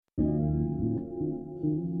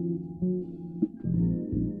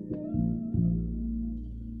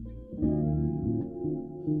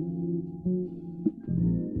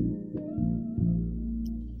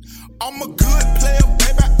I'm a good player,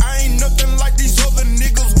 baby. I ain't nothing like these other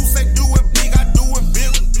niggas who say do it big, I do it big.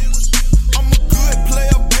 I'm a good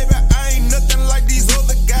player, baby. I ain't nothing like these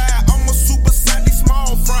other guys. I'm a super side, these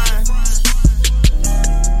small fries.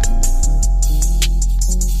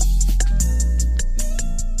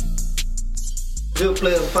 Good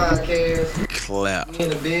Players Podcast. Clap. We in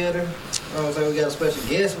the building. We got a special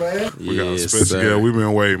guest, man. We got a special guest. We've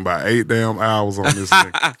been waiting about 8 damn hours on this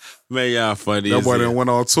nigga. Man, y'all funny. That boy done went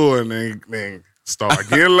on tour and then start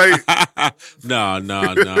getting late. No.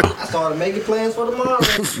 I started making plans for tomorrow.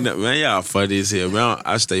 No, man, y'all funny as hell, man.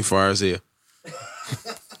 I stay far as hell.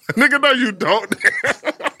 Nigga, no, you don't.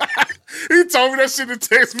 He told me that shit in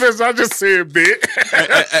text message. I just said, bitch.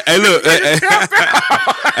 Hey, look.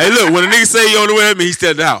 Hey, look. When a nigga say he on the way, that means he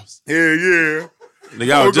still at the house. Yeah.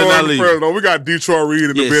 Nigga, I was just not leaving. We got Detroit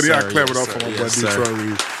Reid in the building. I clap it up sir. for my boy Yes, Detroit sir.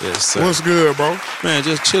 Reid. Yes, sir. What's good, bro? Man,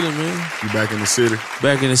 just chilling, man. You back in the city?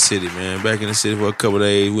 Back in the city, man. Back in the city for a couple of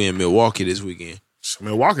days. We in Milwaukee this weekend.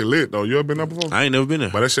 Milwaukee lit, though. You ever been there before? I ain't never been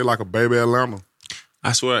there. But that shit like a baby Atlanta.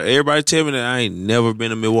 I swear, everybody tell me that I ain't never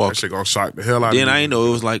been to Milwaukee. That shit gonna shock the hell out of Then me. I ain't know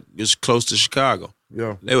it was like it's close to Chicago.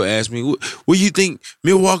 Yeah. They would ask me, what you think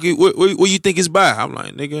Milwaukee, what you think it's by? I'm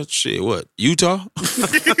like, nigga, shit, what, Utah?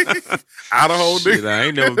 Idaho, Shit, nigga. I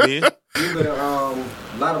ain't never been. You been a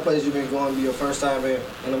lot of places you've been going to be your first time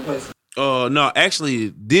in them places. No,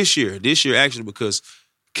 actually, this year, actually, because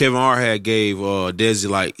Kevin R had gave Desi,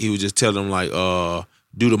 like, he was just telling them, like,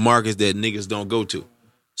 do the markets that niggas don't go to.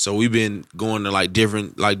 So we've been going to like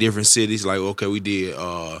different cities. Like, okay, we did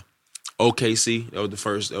OKC. That was the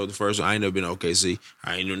first one. I ain't never been to OKC.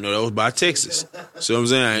 I ain't even know that was by Texas. So I'm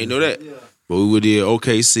saying I ain't know that. Yeah. But we did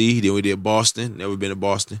OKC. Then we did Boston. Never been to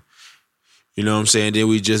Boston. You know what I'm saying? Then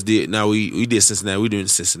we just did. Now we did Cincinnati. We did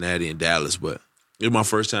Cincinnati and Dallas. But it was my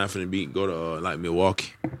first time go to like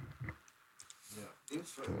Milwaukee.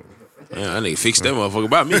 Man, I nigga fixed that motherfucker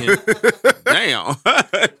about me. Damn.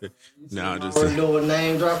 Nah, just doing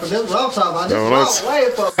name dropping. This what I'm talking about. This way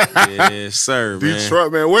for yes, sir, man.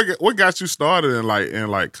 Detroit, man. What got you started in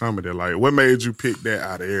like comedy? Like, what made you pick that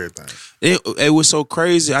out of everything? It was so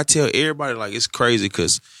crazy. I tell everybody, like, it's crazy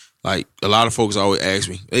because, like, a lot of folks always ask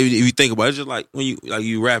me. If you think about it, it's just like when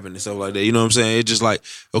you rapping and stuff like that. You know what I'm saying? It's just like,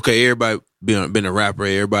 okay, everybody been a rapper.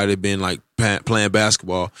 Everybody been like playing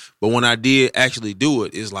basketball. But when I did actually do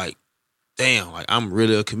it, it's like, damn, like I'm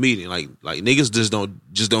really a comedian. Like niggas just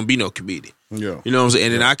don't be no comedian. Yeah. You know what I'm saying?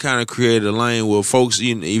 And then I kind of created a lane where folks,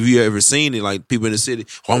 you know, if you ever seen it, like people in the city,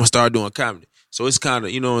 I'm gonna start doing comedy. So it's kind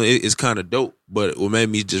of, you know, it's kind of dope. But what made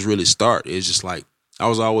me just really start is just like I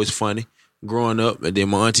was always funny growing up, and then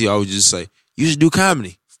my auntie always just say, "You should do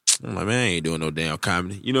comedy." I'm like, man, I ain't doing no damn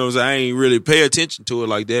comedy. You know what I'm saying? I ain't really pay attention to it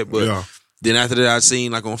like that. But then after that, I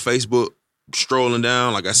seen like on Facebook strolling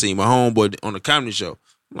down, like I seen my homeboy on the comedy show.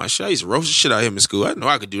 I'm like, shit, I used to roast the shit out of him in school. I know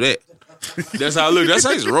I could do that. That's how I look. That's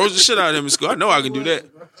how I used to roast the shit out of him in school. I know I can do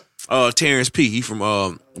that. Terrence P. He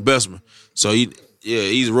from Bessemer. So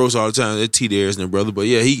he's a roast all the time. That T there's and brother. But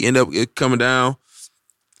yeah, he ended up coming down.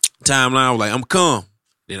 Timeline, I was like, I'm come.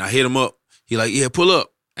 Then I hit him up. He like, yeah, pull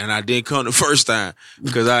up. And I didn't come the first time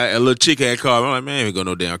because a little chick had called me. I'm like, man, I ain't going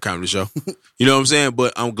to no damn comedy show. You know what I'm saying?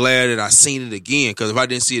 But I'm glad that I seen it again because if I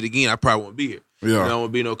didn't see it again, I probably wouldn't be here. Yeah. I don't want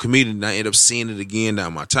to be no comedian. And I end up seeing it again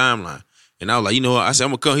down my timeline. And I was like, you know what? I said, I'm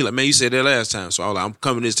going to come. He like, man, you said that last time. So I was like, I'm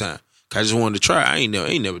coming this time. Cause I just wanted to try. I ain't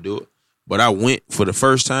never do it. But I went for the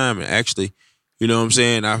first time and actually, you know what I'm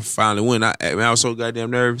saying? I finally went. I was so goddamn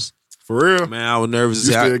nervous. For real? Man, I was nervous.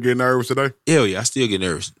 You still get nervous today? Hell yeah, I still get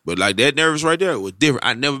nervous. But like that nervous right there was different.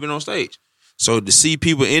 I'd never been on stage. So to see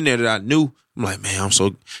people in there that I knew, I'm like, man, I'm so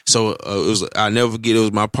it was, I'll never forget, it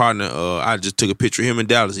was my partner. I just took a picture of him in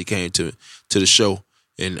Dallas. He came to the show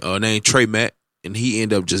and named Trey Matt. And he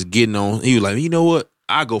ended up just getting on. He was like, you know what?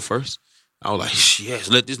 I'll go first. I was like, yes,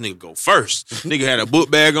 let this nigga go first. Nigga had a book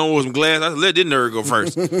bag on with some glass. I said, let this nerd go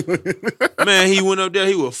first. Man, he went up there.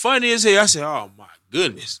 He was funny as hell. I said, oh, my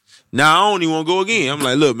goodness. Now I don't even want to go again. I'm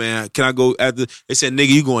like, look, man, can I go after? They said, nigga,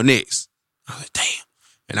 you going next. I was like, damn.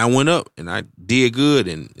 And I went up, and I did good,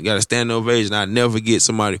 and got a standing ovation. I'll never forget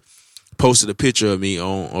somebody posted a picture of me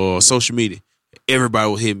on social media. Everybody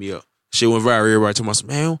would hit me up. Shit went viral. Everybody told me,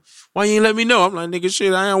 man, why you ain't let me know? I'm like, nigga,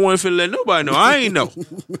 shit, I ain't want to let nobody know. I ain't know.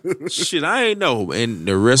 Shit, I ain't know. And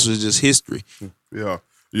the rest was just history. Yeah.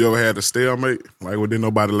 You ever had a stalemate? Like, didn't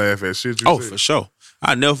nobody laugh at shit you said? For sure.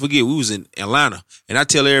 I'll never forget, we was in Atlanta. And I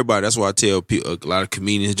tell everybody, that's why I tell people, a lot of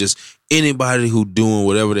comedians, just anybody who doing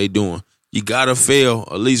whatever they doing, you gotta fail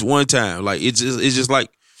at least one time. Like, it's just like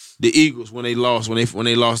the Eagles when they lost, when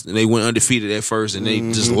they lost and they went undefeated at first and they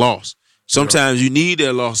just lost. Sometimes you need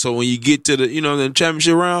that loss. So when you get to the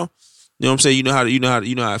championship round, You know what I'm saying? You know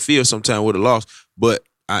how I feel sometimes with a loss. But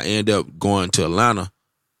I end up going to Atlanta,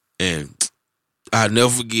 and I'll never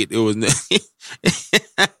forget. It was man,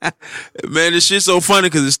 this shit's so funny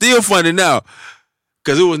because it's still funny now.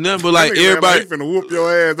 Cause it was nothing but like everybody finna whoop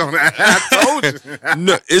your ass on that. I told you.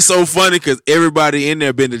 No, it's so funny because everybody in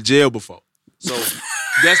there been to jail before. So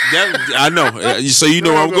that's I know. So you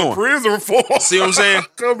know where I'm going. Prison for. See what I'm saying?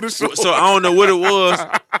 Come to show. So I don't know what it was.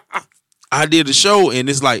 I did the show and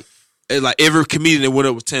it's like every comedian that went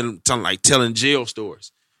up was telling jail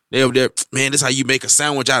stories. They over there, man, this how you make a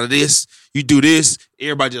sandwich out of this. You do this,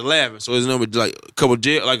 everybody just laughing. So it's number like a couple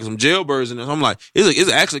some jailbirds in there. So I'm like,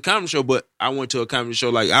 it's actually a comedy show, but I went to a comedy show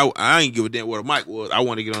like I ain't give a damn what a mic was. I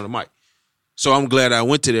want to get on the mic. So I'm glad I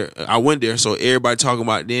went there. So everybody talking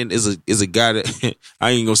about then is a guy that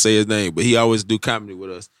I ain't gonna say his name, but he always do comedy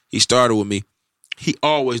with us. He started with me. He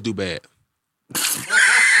always do bad.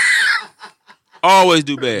 Always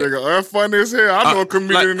do bad. Nigga, unfunny as hell. I know a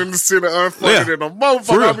comedian in the city unfunny than a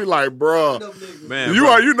motherfucker. I be like, bro, man,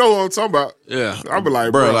 you know what I'm talking about. Yeah, I be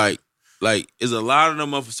like, bro, like it's a lot of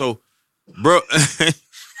them up. So, bro,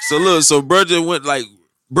 so bro just went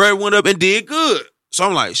went up and did good. So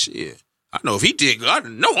I'm like, shit. I know if he did good, I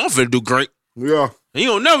know I'm finna do great. Yeah, he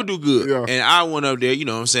don't never do good. Yeah, and I went up there. You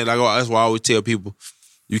know what I'm saying? Like that's why I always tell people.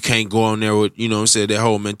 You can't go on there with, you know what I'm saying, that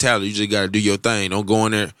whole mentality. You just got to do your thing. Don't go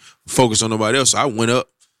in there, focus on nobody else. So I went up,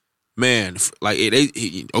 man, like,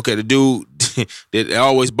 the dude that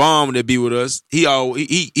always bombed that be with us, he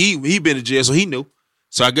been in jail, so he knew.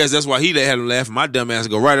 So I guess that's why he had him laughing. My dumb ass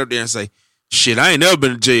go right up there and say, shit, I ain't never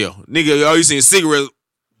been in jail. Nigga, all you seen cigarettes.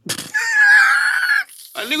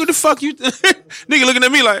 Like, nigga, what the fuck you, nigga looking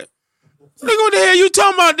at me like, nigga, what the hell you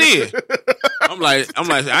talking about then? I'm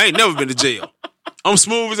like, I ain't never been to jail. I'm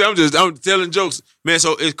smooth as I'm telling jokes. Man,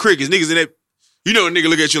 so it's crickets. Niggas in that, you know a nigga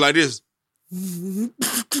look at you like this.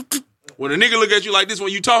 When a nigga look at you like this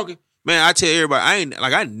when you talking, man, I tell everybody,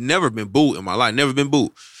 I never been booed in my life. Never been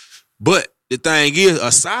booed. But the thing is,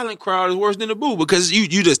 a silent crowd is worse than a boo because you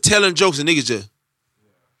just telling jokes and niggas just.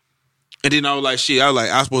 And then I was like, shit, I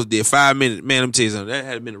was supposed to do 5 minutes. Man, let me tell you something. That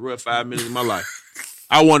had been a rough 5 minutes in my life.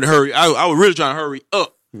 I wanted to hurry. I was really trying to hurry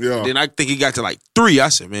up. Yeah. Then I think he got to like 3. I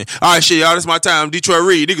said, man, all right, shit, y'all, this my time. Detroit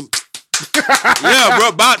Reid. Nigga. Yeah, bro,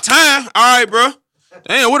 about time. All right, bro.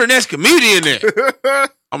 Damn, what the next comedian there?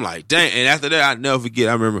 I'm like, dang. And after that, I never forget.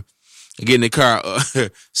 I remember getting in the car.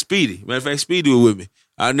 Speedy. Matter of fact, Speedy was with me.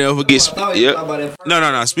 I never forget.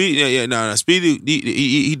 No. Speedy. No. Speedy.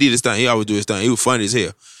 He did his thing. He always do his thing. He was funny as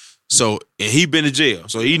hell. So, and he been to jail,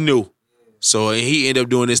 so he knew. So, and he ended up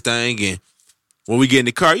doing this thing, and when we get in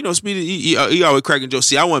the car, you know, Speedy, he always cracking jokes.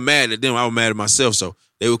 See, I wasn't mad at them. I was mad at myself. So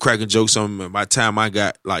they were cracking jokes on me. By the time I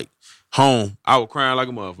got, like, home, I was crying like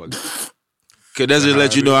a motherfucker. Because that just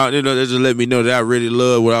let you know, that just let me know that I really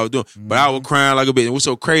loved what I was doing. But I was crying like a bitch. It was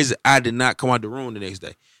so crazy, I did not come out the room the next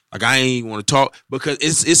day. Like, I ain't even want to talk. Because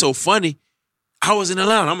it's so funny. I was in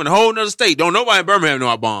Atlanta. I'm in a whole nother state. Don't nobody in Birmingham know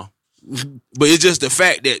I bombed. But it's just the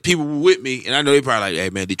fact that people were with me, and I know they probably like, hey,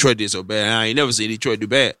 man, Detroit did so bad. I ain't never seen Detroit do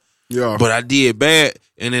bad. Yeah. But I did bad.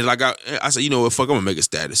 And then like I said, you know what, fuck, I'm gonna make a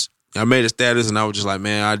status. I made a status and I was just like,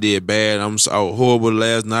 man, I did bad. I was horrible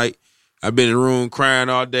last night. I've been in the room crying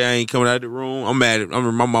all day. I ain't coming out of the room. I'm mad at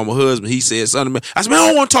my mama husband. He said something to me. I said, man, I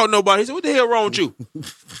don't want to talk to nobody. He said, what the hell wrong with you?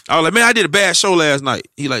 I was like, man, I did a bad show last night.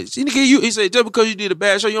 He like, see, nigga, he said, just because you did a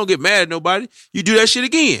bad show, you don't get mad at nobody. You do that shit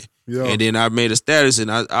again. Yeah. And then I made a status and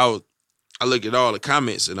I looked at all the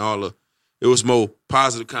comments and it was more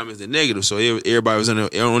positive comments than negative. So everybody was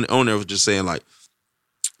on there was just saying like,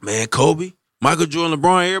 man, Kobe, Michael Jordan,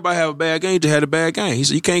 LeBron, everybody have a bad game. You just had a bad game. He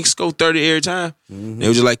said, you can't score 30 every time. Mm-hmm. They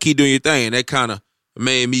was just like, keep doing your thing. And that kind of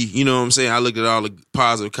made me, you know what I'm saying? I looked at all the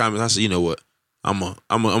positive comments. I said, you know what? I'm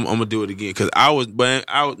gonna do it again. Cause man,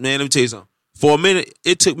 let me tell you something. For a minute,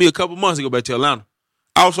 it took me a couple months to go back to Atlanta.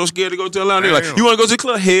 I was so scared to go to Atlanta. They're like, you want to go to the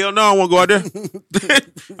club? Hell no, I want to go out there.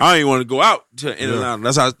 I ain't want to go out in Atlanta.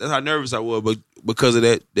 That's how nervous I was, but because of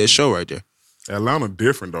that show right there. Atlanta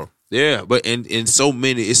different though. Yeah, but and so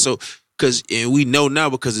many, it's so and we know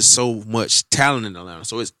now because it's so much talent in Atlanta.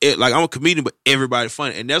 So like I'm a comedian, but everybody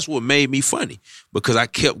funny, and that's what made me funny because I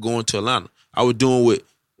kept going to Atlanta. I was doing what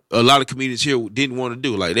a lot of comedians here didn't want to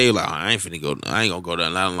do. Like they were like, I ain't gonna go to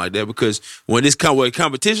Atlanta like that because when it's where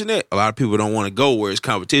competition at, a lot of people don't want to go where it's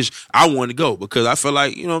competition. I want to go because I feel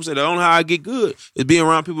like, you know what I'm saying, the only how I get good is being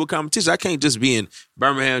around people with competition. I can't just be in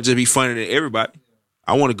Birmingham just be funny to everybody.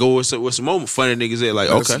 I want to go with some more funny niggas there. Like,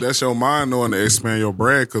 okay. That's your mind knowing to expand your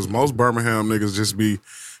brand because most Birmingham niggas just be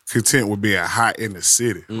content with being hot in the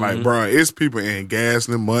city. Mm-hmm. Like, bro, it's people in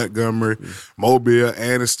Gaston, Montgomery, Mobile,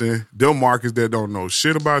 Anniston, them markets that don't know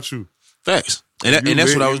shit about you. Facts. And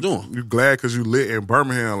that's what I was doing. You glad because you lit in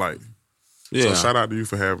Birmingham, like. Yeah. So shout out to you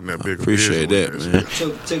for having that big. Appreciate that, man.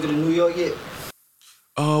 Took it to New York yet?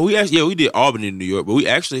 We did Albany in New York, but we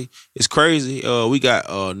actually, it's crazy. We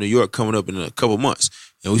got New York coming up in a couple months,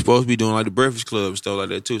 and we supposed to be doing like the Breakfast Club and stuff like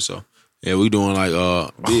that too. So yeah, we doing like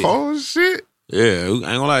big. Oh shit. Yeah, I ain't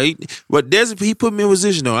gonna lie. But Desi, he put me in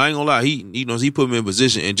position though. I ain't gonna lie. He put me in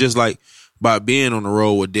position, and just like by being on the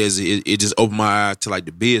road with Desi, it just opened my eye to like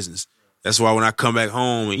the business. That's why when I come back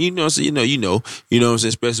home, and you know what I'm saying,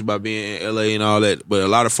 especially by being in LA and all that. But a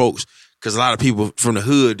lot of folks, because a lot of people from the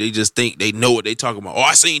hood, they just think they know what they talking about. Oh,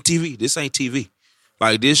 I seen TV. This ain't TV.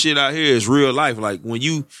 Like, this shit out here is real life. Like, when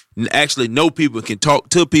you actually know people, can talk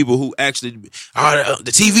to people who actually, the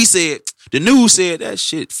TV said, the news said, that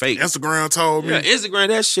shit fake. Instagram told me. Yeah, Instagram,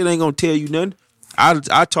 that shit ain't gonna tell you nothing.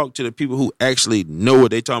 I talk to the people who actually know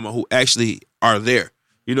what they talking about, who actually are there.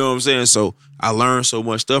 You know what I'm saying? So I learned so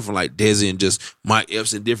much stuff from like Desi and just Mike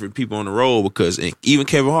Epps and different people on the road, because, and even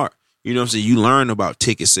Kevin Hart, you know what I'm saying? You learn about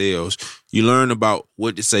ticket sales. You learn about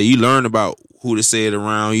what to say. You learn about who to say it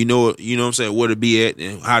around. You know what I'm saying, where to be at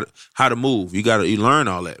and how to move. You learn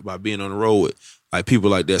all that by being on the road with like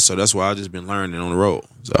people like that. So that's why I just been learning on the road.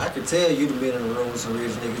 So I can tell you been in the room with some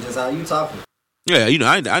rich niggas, just how you talking. Yeah,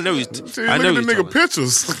 I know he's. I know the he's nigga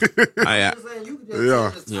pictures. You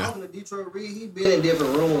can just talking to Detroit Reid. He been in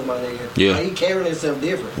different rooms, my nigga. Yeah, like, he carrying himself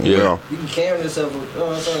different. Yeah, you can carry himself, you know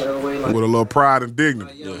what I'm saying, in a way like with a little pride and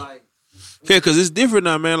dignity. Yeah, because it's different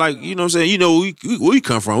now, man. Like, you know what I'm saying. You know, we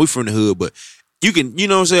come from. We from the hood, but you can, you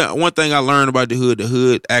know what I'm saying. One thing I learned about the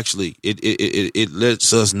hood actually, it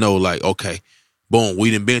lets us know, like, okay, boom, we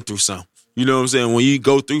done been through something. You know what I'm saying? When you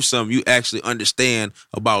go through something, you actually understand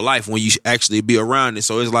about life when you actually be around it.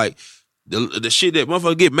 So it's like the shit that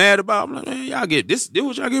motherfuckers get mad about. I'm like, man, y'all get this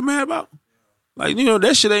what y'all get mad about? Like, you know,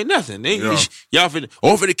 that shit ain't nothing. Y'all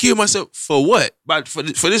finna kill myself for what? For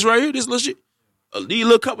this right here, this little shit? These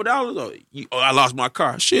little couple dollars? I lost my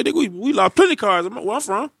car. Shit, nigga, we lost plenty of cars where I'm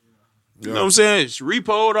from. You know what I'm saying? It's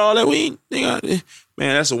repoed, all that. We ain't, man,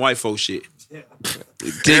 that's some white folk shit. And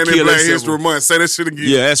in Black History Month, say that shit again.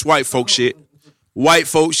 Yeah, that's white folk shit. White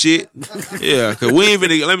folk shit. Yeah, because we ain't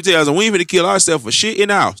finna, let me tell you, we ain't finna kill ourselves for shit in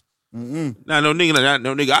the house. Now, no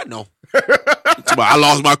nigga I know. I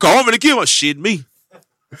lost my car. I'm finna kill my shit. Me.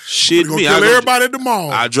 Shit, me. Kill everybody at the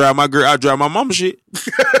mall. I drive my mama shit.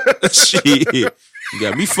 Shit. You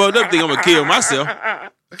got me fucked up. Think I'm gonna kill myself.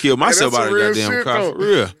 Kill myself out of the goddamn shit, car. though. For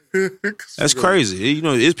real. That's crazy. You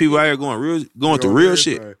know, there's people out here going through real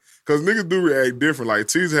shit. Because niggas do react different. Like,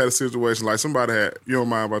 Teaser had a situation, like somebody had, you don't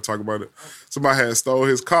mind if I talk about it, somebody had stole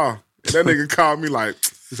his car. And that nigga called me like,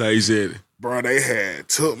 that's how he said it. Bro, they had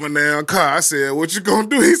took my damn car. I said, what you gonna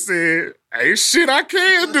do? He said, ain't shit I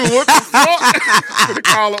can do. What the fuck? Gonna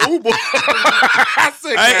call an Uber. I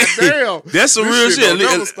said, God damn. That's some real shit.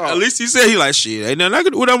 At least he said, he like, shit, ain't nothing I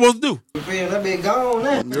can do. What I'm supposed to do? You feel that been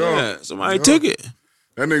gone now? Yeah, somebody took it.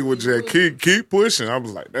 That nigga would just keep pushing. I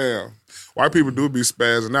was like, damn. White people do be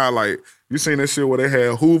spazzing out. Like, you seen that shit where they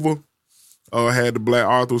had Hoover, had the black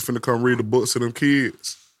author was finna come read the books to them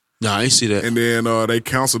kids. Nah, I ain't see that. And then they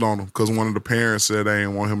counseled on him because one of the parents said they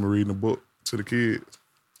didn't want him to read the book to the kids.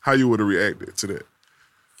 How you would have reacted to that?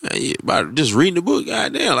 Yeah, about just reading the book,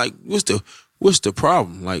 goddamn. Like, what's the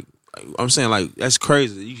problem? Like, I'm saying, like, that's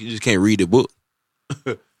crazy. You just can't read the book.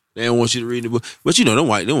 They don't want you to read the book. But you know,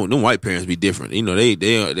 them white parents be different. You know, they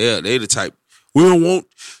the type, we don't want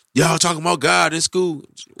y'all talking about God in school.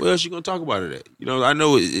 Where else you gonna talk about it at? You know, I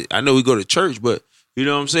know we go to church, but you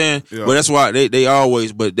know what I'm saying? Yeah. But that's why they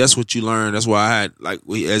always, but that's what you learn. That's why I had, like,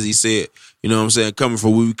 as he said, you know what I'm saying, coming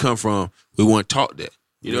from where we come from, we weren't taught that.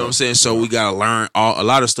 You know what I'm saying? So we got to learn a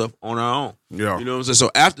lot of stuff on our own. Yeah. You know what I'm saying?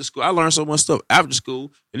 So after school, I learned so much stuff after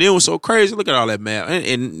school. And then it was so crazy. Look at all that math.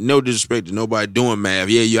 And no disrespect to nobody doing math.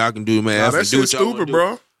 Yeah, y'all can do math. Nah, that shit's stupid,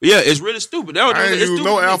 bro. Yeah, it's really stupid. I ain't use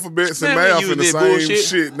no alphabets and math in the same bullshit.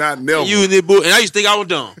 Shit, not never. Using this bull, and I used to think I was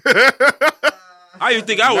dumb. I used to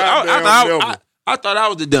think I was. I thought I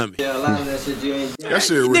was the dummy. Yeah, a lot of that shit you ain't. That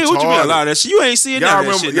shit retarded. What you mean a lot of that shit? You ain't seeing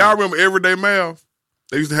that shit. Y'all remember Everyday Math?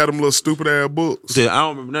 They used to have them little stupid ass books. Yeah, I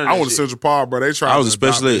don't remember none of that. I went to Central Park, bro. They tried to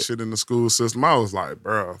adopt that shit in the school system. I was like,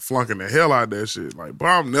 bro, flunking the hell out of that shit. Like, bro,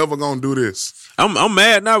 I'm never gonna do this. I'm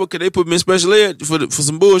mad now because they put me in special ed for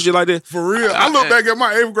some bullshit like that. For real. I look back at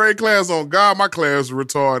my 8th grade class on God, my class was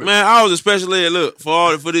retarded. Man, I was in special ed, look,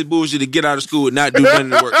 for this bullshit to get out of school and not do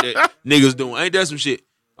none of the work that niggas doing. Ain't that some shit?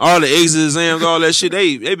 All the exit exams, all that shit,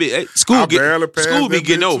 school be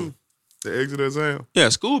getting over. Too. The exit exam? Yeah,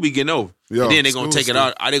 school be getting over. Yeah, and then they gonna take it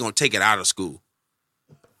out. They gonna take it out of school.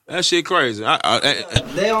 That shit crazy. They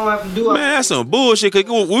don't have to do all Man, that's some bullshit. Cause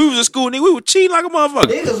we was in school, nigga. We were cheating like a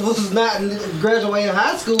motherfucker. Niggas was not graduating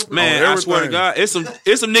high school. Man, I swear to God, it's some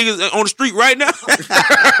niggas on the street right now.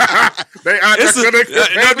 They out there.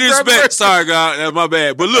 No disrespect. Sorry, God, that's my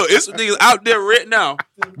bad. But look, it's some niggas out there right now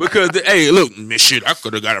because hey, look, man, shit, I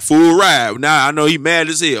could have got a full ride. Now I know he mad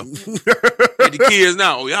as hell. And the kids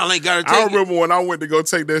now, y'all ain't got to take I remember when I went to go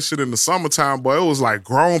take that shit in the summertime, boy, it was like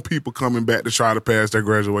grown people coming back to try to pass their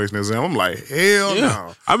graduation exam. I'm like, hell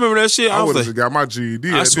no. I remember that shit. I was would like, have got my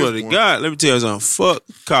GED. I swear to God, let me tell you something. Fuck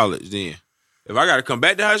college then. If I got to come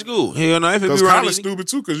back to high school, hell no. Because college stupid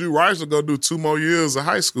too, because you rightfully go do 2 more years of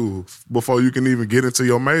high school before you can even get into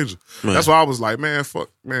your major. Man. That's why I was like, man, fuck,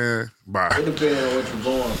 man, bye. It depends on what you're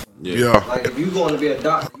going for. Yeah. Like if you going to be a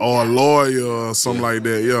doctor. Or a lawyer or something like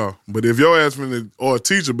that, yeah. But if your ass finna, or a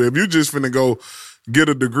teacher, but if you just finna go get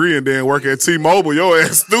a degree and then work at T-Mobile, your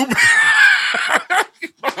ass stupid.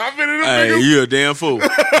 Hey, you a damn fool.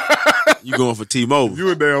 You going for T-Mobile.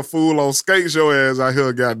 You a damn fool on skates, your ass out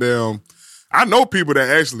here, goddamn. I know people that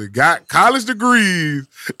actually got college degrees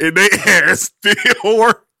and they ass still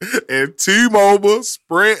work at T-Mobile,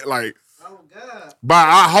 Sprint, like, Oh God.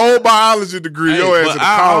 by a whole biology degree, your ass at the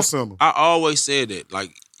call center. I always said that.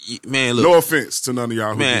 Like, man, look. No offense to none of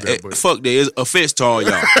y'all who Man, do that, but fuck that. It's offense to all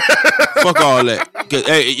y'all. Fuck all that. Cause,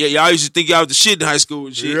 hey, y'all used to think y'all was the shit in high school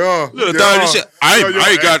and shit. Yeah. Look, Yeah. this shit. I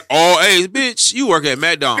ain't got all A's, bitch. You work at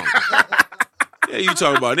McDonald's. Yeah, you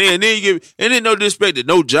talking about then you give and then no disrespect to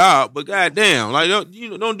no job, but goddamn, like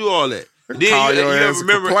don't do all that. Then call you your ever ass and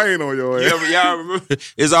remember? complain on your ass. Y'all remember?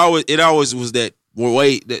 It always was that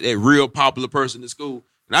way that real popular person in school,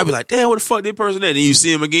 and I'd be like, damn, what the fuck that person at? And you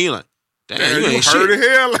see him again, you're like, damn, you ain't heard shit. the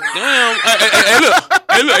hell. Damn,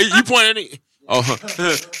 hey, look, you pointing at. Oh,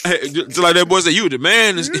 hey, just like that boy said, you were the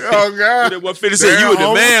man. Oh God! That boy Philly said, you were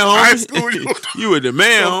the man, homie. High school, you were the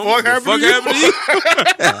man, homie. What the fuck happened to you?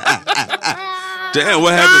 Damn,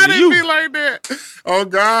 what happened to you? Be like that. Oh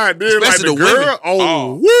God! Then Especially like the the girl. women. Oh,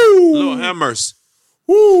 Lord woo! have mercy.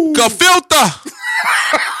 Woo! Filter.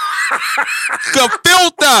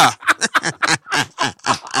 Filter.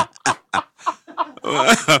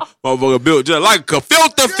 Motherfucker built just like a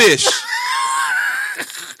filter fish.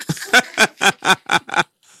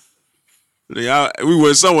 We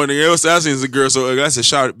went somewhere, nigga. I seen this girl, so I said,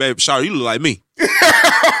 "Shout, baby, shout, you look like me."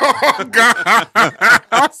 Oh God!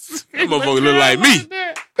 That motherfucker look like me.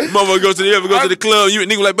 Motherfucker go to the club, you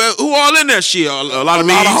nigga like, but who all in that shit? A lot of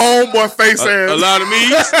me. A lot of homeboy face ass. A lot of me.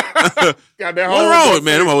 Got that What's wrong with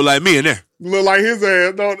man? Them motherfucker like me in there. Look like his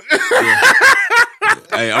ass, don't it? Yeah.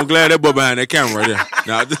 Hey, I'm glad that boy behind that camera right there.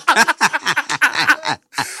 Now,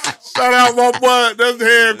 shout out my boy. That's the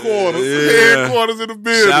headquarters. Yeah. Headquarters in the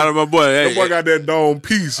building. shout out my boy. Hey, That boy got that dome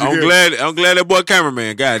piece. I'm glad that boy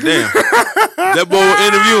cameraman. God damn. That boy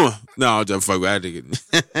interviewing. No, I'm just fuck with that nigga.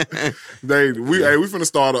 We finna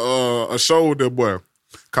start a show with that boy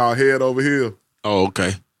called Head Over Here Oh,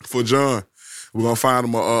 okay. for John. We're gonna find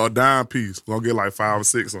him a dime piece. We're gonna get like 5 or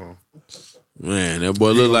 6 on him. Man, that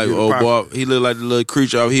boy look like get a old boy. pocket. He look like the little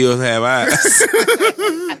creature off Hills Have Eyes.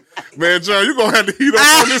 Man, John, you gonna have to heat up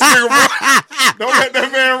on this nigga, bro. Don't let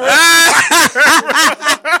that man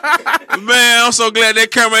run. Man, I'm so glad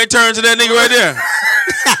that camera ain't turned to that nigga right there.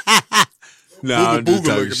 Nah, I'm just Booga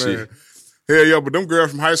talking looking shit. man. Hell yeah, but them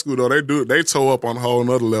girls from high school though, they toe up on a whole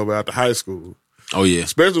nother level after high school. Oh yeah.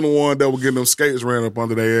 Especially the one that were getting them skates ran up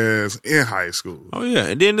under their ass in high school. Oh yeah,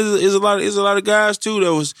 and then there's a lot of guys too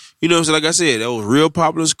that was, you know what I'm saying, like I said, that was real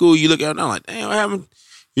popular in school. You look at it now like, damn, what happened?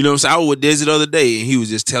 You know what I'm saying? I was with Desi the other day and he was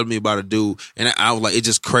just telling me about a dude, and I was like, it's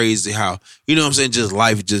just crazy how, you know what I'm saying, just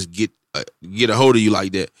life just get a hold of you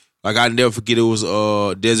like that. Like I never forget, it was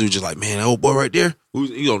Desi was just like, man, that old boy right there,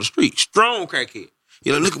 he's on the street, strong crackhead.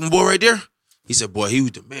 You know, look at my boy right there. He said, boy, he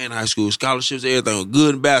was the man in high school, scholarships, everything was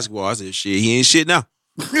good in basketball. I said, shit, he ain't shit now.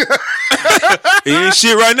 He ain't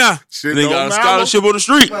shit right now. Shit They don't got a matter. scholarship on the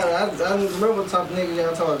street. Man, I remember the type of niggas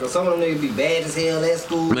y'all talking about. Some of them niggas be bad as hell at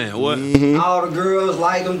school. Man, what? All the girls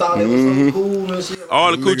like them, thought they was so cool and shit.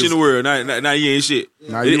 All the coochie in the world. Now you ain't shit.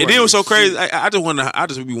 Now you And then ain't it was so shit. crazy. I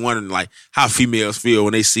just be wondering like how females feel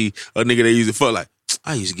when they see a nigga they used to fuck. Like,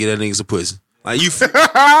 I used to get that nigga some pussy. Like you gave some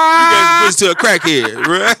pussy to a crackhead,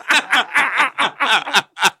 right?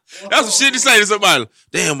 That's some shit to say to somebody.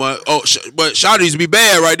 Damn, but Shawty used to be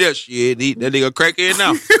bad right there. Shit, that nigga a crackhead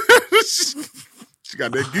now. She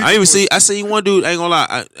got that I seen one dude, I ain't gonna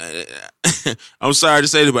lie. I'm sorry to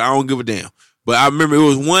say this, but I don't give a damn. But I remember it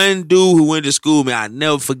was one dude who went to school, man, I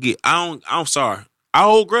never forget. I'm sorry. I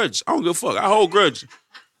hold grudge. I don't give a fuck. I hold grudge.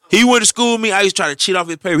 He went to school with me. I used to try to cheat off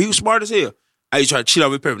his paper. He was smart as hell. I used to try to cheat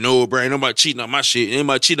off his paper. No, bro, ain't nobody cheating on my shit. Ain't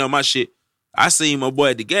nobody cheating on my shit. I seen my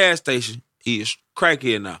boy at the gas station. He is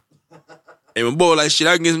crackhead now. And my boy like, shit,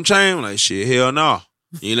 I can get some change. I'm like, shit, hell no.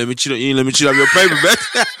 You ain't let me cheat up your paper back.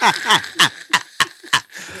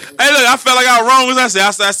 Hey, look, I felt like I was wrong as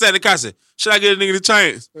I sat in the car. I said, should I get a nigga the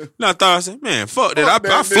chance? And I thought, I said, man, fuck that.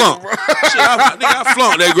 I flunked. Shit, I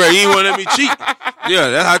flunked that grade. He ain't want to let me cheat. Yeah,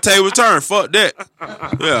 that's how tables turn. Fuck that.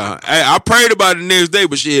 Yeah. Hey, I prayed about it the next day,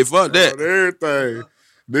 but shit, fuck that. Everything.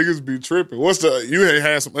 Niggas be tripping. You ain't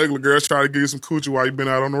had some ugly girls try to give you some coochie while you been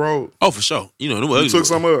out on the road? Oh, for sure. You know, them ugly. You took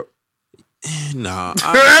some up? Nah.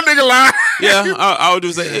 That nigga lying. Yeah, I would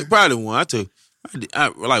just say probably one. I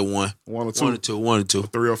like one. One or two. One or two.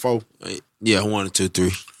 3 or 4. Yeah, 1 or 2,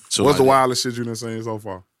 3. So what's the wildest shit you done seen so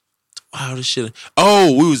far? Wildest shit.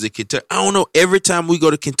 Oh, we was in Kentucky. I don't know. Every time we go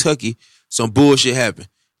to Kentucky, some bullshit happened.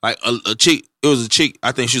 Like a chick. It was a chick.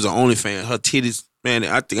 I think she was an OnlyFans. Her titties, man.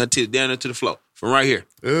 I think her titties down there to the floor from right here.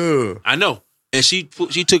 Ugh. I know. And she took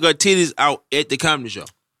her titties out at the comedy show.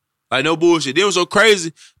 Like no bullshit. They was so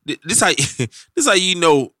crazy. This how you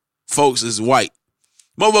know folks is white.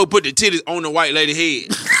 Mobo put the titties on the white lady head.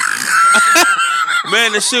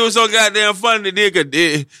 Man, the shit was so goddamn funny. Me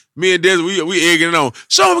and Des, we egging it on.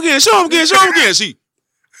 Show him again. She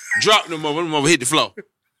dropped them over, hit the floor.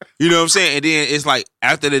 You know what I'm saying? And then it's like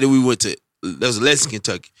after that we went to Lexington,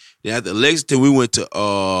 Kentucky. Then after Lexington we went to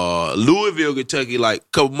Louisville, Kentucky. Like a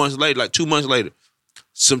couple months later, like 2 months later,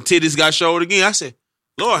 some titties got showed again. I said,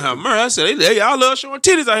 Lord have mercy. I said, hey, y'all love showing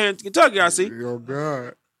titties out here in Kentucky. I see. Oh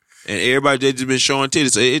God. And everybody they just been showing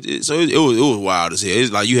titties. So it was wild as hell.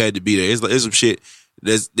 It's like you had to be there. It's some shit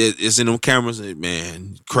that's in them cameras. And,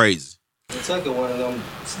 man, crazy. Kentucky, one of them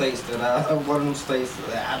states that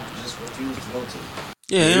I just refuse to go to.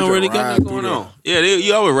 Yeah, they don't really got that going on. Yeah,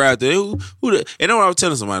 you always ride there. And then I was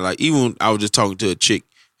telling somebody, like, even I was just talking to a chick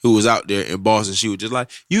who was out there in Boston. She was just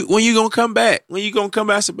like, when you gonna come back? When you gonna come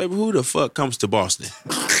back? I said, baby, who the fuck comes to Boston?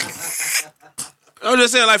 I'm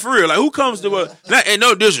just saying, like, for real, like, who comes to Boston? And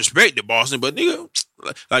no disrespect to Boston, but nigga,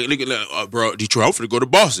 like, look at bro, Detroit, I'm finna go to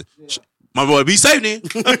Boston. Yeah. My boy, be safe then.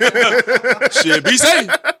 Shit, be safe.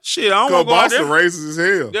 Shit, I don't want to go out there. Boston racist as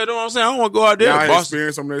hell. Yeah, know what I'm saying? I don't want to go out there. Y'all Boston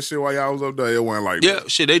experienced some of that shit while y'all was up there. It wasn't like that.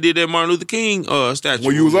 Shit, they did that Martin Luther King statue.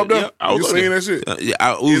 When you was up there? Yeah, I was you seen that shit?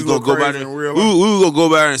 We was going to go by there. We was going to go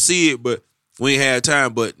by there and see it, but we ain't had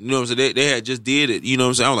time. But, you know what I'm saying? They had just did it. You know what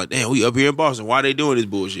I'm saying? I was like, damn, we up here in Boston. Why they doing this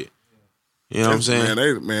bullshit? You know what I'm saying?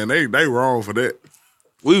 They wrong for that.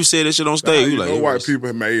 We've said that shit on stage. You know white people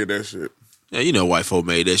have made that shit. Yeah, you know white folk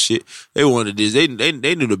made that shit. They wanted this. They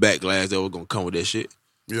knew the backlash that was gonna come with that shit.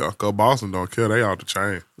 Yeah, because Boston don't care. They out the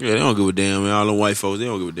chain. Yeah, they don't give a damn, man. All them white folks, they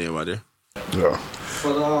don't give a damn out there. Yeah.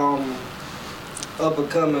 For the up and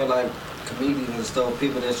coming like comedians and stuff,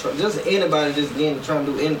 people that's just anybody just trying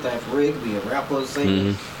to do anything for real. It could be a rapper,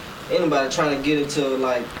 singer, anybody trying to get into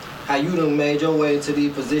like how you done made your way to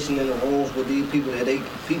these positions in the rooms with these people that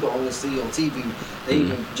people only see on TV. They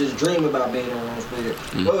even just dream about being in rooms with it.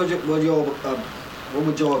 What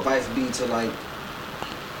would your advice be to like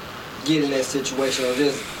get in that situation, or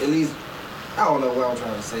just at least, I don't know what I'm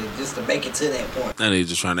trying to say, just to make it to that point? That nigga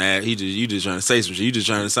just trying to add. You just trying to say some shit. You just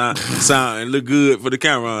trying to sound and look good for the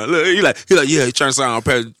camera. Look, he like yeah, he trying to sound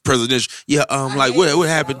presidential. Yeah, like what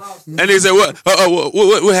happened? And they said what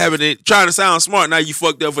happened? They trying to sound smart. Now you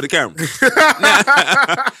fucked up for the camera.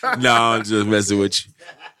 No, I'm just messing with you.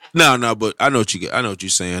 No, but I know what you're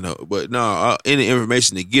saying. But no, any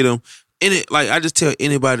information to get them. Like I just tell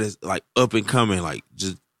anybody that's like up and coming, like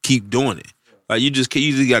just keep doing it. Like you just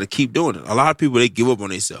got to keep doing it. A lot of people, they give up on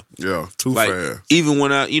themselves. Yeah, too like, fast. Even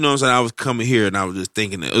when I was coming here and I was just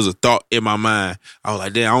thinking, it was a thought in my mind. I was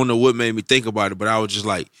like, damn, I don't know what made me think about it, but I was just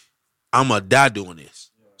like, I'm gonna die doing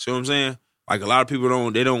this. See what I'm saying? Like a lot of people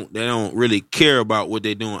don't really care about what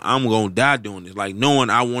they're doing. I'm gonna die doing this. Like knowing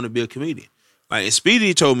I want to be a comedian. Like and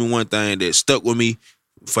Speedy told me one thing that stuck with me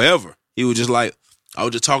forever. He was just like, I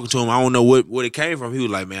was just talking to him. I don't know what it came from. He was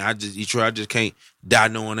like, man, I just can't die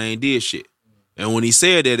knowing I ain't did shit. And when he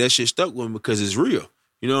said that shit stuck with me because it's real.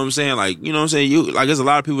 You know what I'm saying? Like, you know what I'm saying? There's a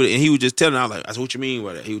lot of people and he was just telling me, I was like, that's what you mean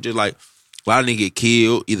by that. He was just like, a lot of niggas get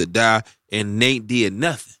killed, either die, and Nate did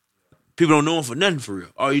nothing. People don't know him for nothing for real.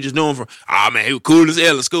 Or you just know him for, man, he was cool as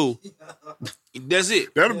hell in school. That's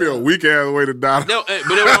it. That'll be a weak ass way to die. But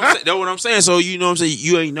that's what I'm saying. So you know what I'm saying?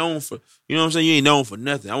 You ain't known for, you know what I'm saying? You ain't known for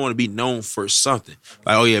nothing. I want to be known for something.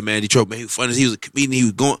 Like, oh yeah, man, Detroit, man, he was funny. He was a comedian. He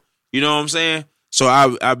was going, you know what I'm saying? So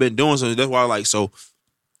I've been doing something. That's why I like, so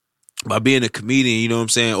by being a comedian, you know what I'm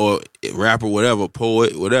saying, or a rapper, whatever,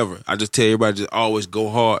 poet, whatever, I just tell everybody just always go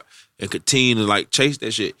hard and continue to like chase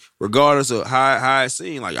that shit, regardless of how it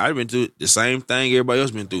seems. Like I've been through the same thing everybody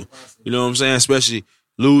else been through. You know what I'm saying? Especially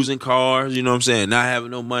losing cars, you know what I'm saying, not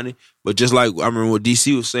having no money. But just like I remember what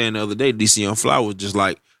DC was saying the other day, DC on Fly was just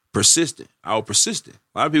like persistent. I was persistent.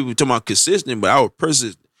 A lot of people talking about consistent, but I was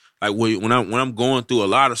persistent. Like when I'm going through a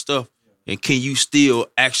lot of stuff, and can you still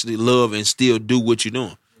actually love and still do what you're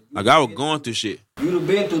doing? Like I was going through shit. You'd have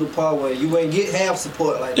been through the part where you ain't get half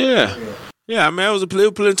support like Yeah. that. Yeah, I mean, it was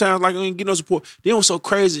plenty of times like I didn't get no support. Then it was so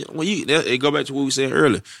crazy when it go back to what we said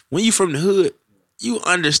earlier. When you from the hood, you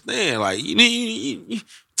understand. Like you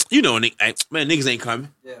know, man, niggas ain't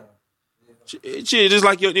coming. Yeah. Shit, just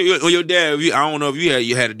like your dad. I don't know if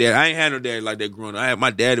you had a dad. I ain't had no daddy like that growing up. I had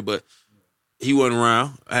my daddy, but he wasn't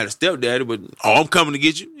around. I had a stepdaddy, but I'm coming to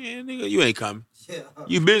get you. Yeah, nigga, you ain't coming. Yeah.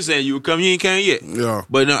 You been saying you were coming, you ain't came yet. Yeah.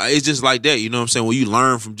 But no, it's just like that. You know what I'm saying? When you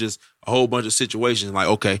learn from just a whole bunch of situations, like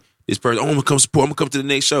okay, this person, I'm gonna come support. I'm gonna come to the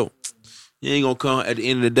next show. You ain't gonna come. At the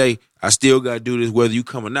end of the day, I still gotta do this whether you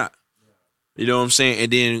come or not. You know what I'm saying?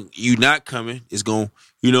 And then you not coming, it's gonna,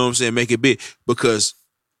 you know what I'm saying, make it big. Because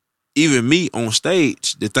even me on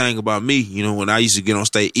stage, the thing about me, you know, when I used to get on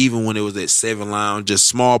stage, even when it was at 7 Lounge, just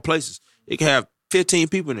small places, it could have 15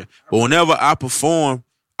 people in there. But whenever I perform,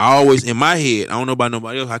 I always, in my head, I don't know about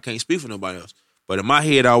nobody else, I can't speak for nobody else, but in my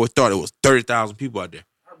head, I always thought it was 30,000 people out there.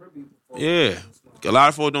 Yeah. A lot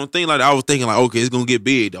of folks don't think like that. I was thinking like, okay, it's going to get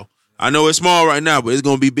big, though. I know it's small right now, but it's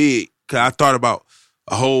going to be big. Because I thought about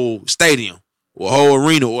a whole stadium or a whole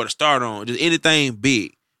arena or the Stardome, just anything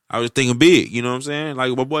big. I was thinking big, you know what I'm saying?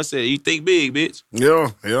 Like my boy said, you think big, bitch.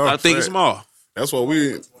 Yeah. I think small. That's what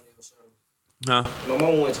we... Huh? My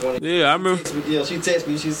mom went 20. Yeah, I remember. She texted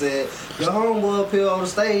me. She said, your homeboy up here on the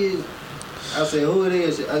stage. I said, who it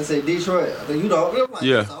is? I said, Detroit. I said, you don't. Like,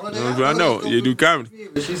 yeah, I know. You do comedy.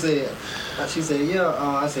 But she said, yeah.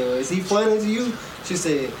 I said, well, is he funny to you? She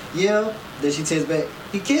said, yeah. Then she texts back,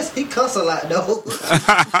 he cuss a lot though.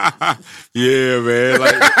 Yeah, man.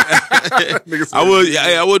 Like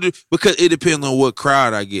I would because it depends on what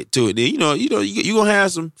crowd I get to it. Then you gonna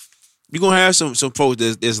have some folks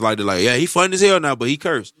that's like yeah, he funny as hell now, but he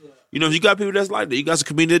curse. Yeah. You know, you got people that's like that. You got some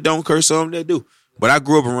comedians that don't curse, some that do. But I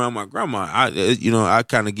grew up around my grandma. I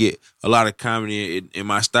kind of get a lot of comedy in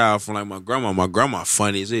my style from like my grandma. My grandma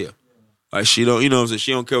funny as hell. Like she don't, you know what I'm saying?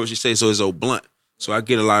 She don't care what she say, so it's so blunt. So I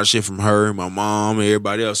get a lot of shit from her, my mom, and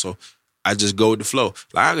everybody else. So I just go with the flow.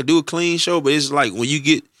 Like I could do a clean show, but it's like sometimes when you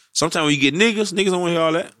get niggas don't want to hear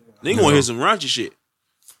all that. Niggas want to hear some raunchy shit.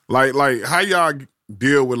 Like how y'all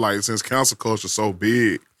deal with like since cancel culture so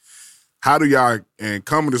big? How do y'all, and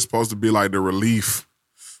comedy is supposed to be like the relief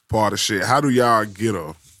part of shit. How do y'all get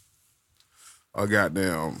a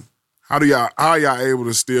goddamn? How y'all able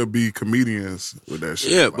to still be comedians with that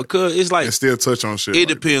shit? Yeah, like, because it's like and still touch on shit. It like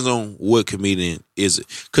depends on what comedian is it.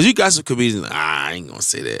 Because you got some comedians like, I ain't gonna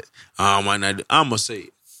say that. I might not. I'm gonna say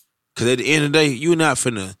it. Because at the end of the day, you're not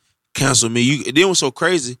finna cancel me. Then what's so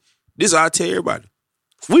crazy? This I tell everybody.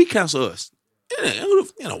 We cancel us.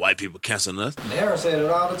 White people canceling us. Darren said it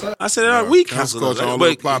all the time. I said it all. We cancel us.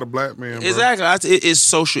 Only apply to black men. Bro. Exactly. It's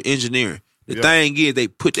social engineering. The thing is, they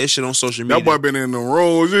put that shit on social media. That boy been in the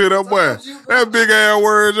rooms, yeah, that boy. That big ass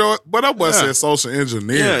word, but that boy said social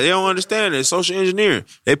engineering. Yeah, they don't understand it. Social engineering.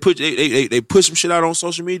 They put some shit out on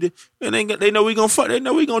social media, and they know we gonna fuck. They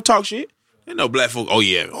know we gonna talk shit. They know black folk. Oh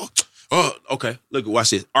yeah. Oh okay. Look, watch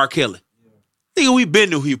this. R. Kelly. Nigga, we been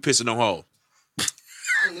knew he was pissing on hoes.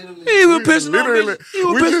 He was pissing on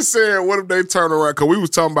bitches. We just said, what if they turn around? Because we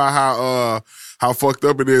was talking about how fucked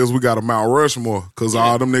up it is. We got a Mount Rushmore because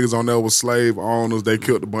all them niggas on there was slave owners. They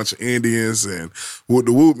killed a bunch of Indians and whoop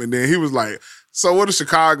the whoop. And then he was like, so what if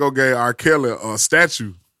Chicago gave R. Kelly a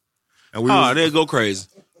statue? And they'll go crazy.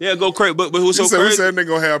 Yeah, go crazy. But what's so crazy? We said they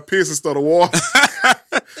gonna have piss instead of water.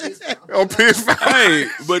 On piss. Hey,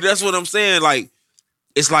 but that's what I'm saying. Like,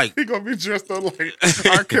 it's like he gonna be dressed up like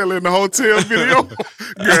R. Kelly in the hotel video.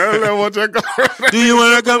 Girl, I want you to go. Do you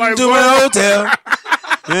want to come to my hotel?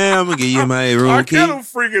 Yeah, I'm gonna give you my room key. R. Kelly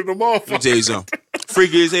freaking the motherfucker. Let me tell you something.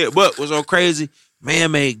 Freaky as hell. But what's so crazy?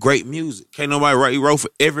 Man made great music. Can't nobody write. He wrote for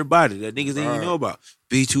everybody that niggas didn't even know about.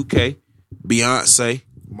 B2K, Beyonce,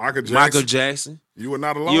 Michael Jackson. You Are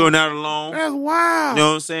Not Alone. You Are Not Alone. That's wild. You know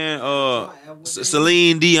what I'm saying?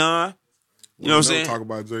 Celine Dion. You know what I'm saying? Talk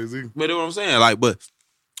about Jay-Z. But you know what I'm saying? Like, but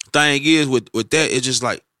thing is with that, it's just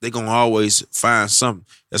like they gonna always find something.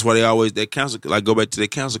 That's why they cancel, like go back to their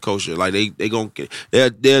cancel culture. Like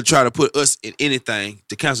they'll try to put us in anything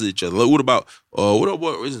to cancel each other. Like,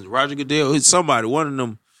 what is it, Roger Goodell? It's somebody, one of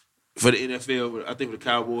them for the NFL, I think for the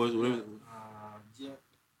Cowboys, whatever.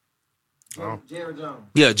 Jerry Jones.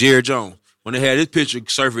 Yeah, Jerry Jones. When they had his picture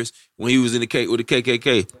surface when he was in the with the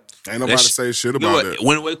KKK. Ain't nobody say shit about it.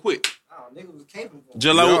 Went away quick. Oh, nigga was capable.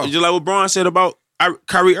 Just like what Braun said about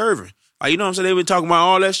Kyrie Irving. Like, you know what I'm saying? They been talking about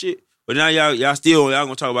all that shit. But now y'all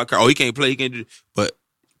gonna talk about Kyrie. Oh, he can't play, he can't do this. But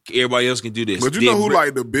everybody else can do this. But you know who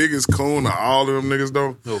like the biggest coon of all of them niggas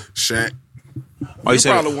though? Who? Shaq. Why you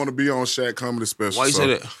say probably that? want to be on Shaq comedy special. Why you say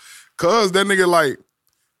that? Cause that nigga like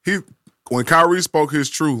when Kyrie spoke his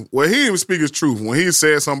truth, well, he didn't even speak his truth. When he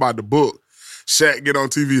said something about the book, Shaq get on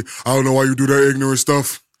TV, I don't know why you do that ignorant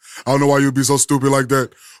stuff. I don't know why you be so stupid like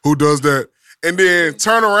that. Who does that? And then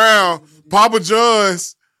turn around, Papa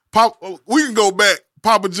John's, we can go back.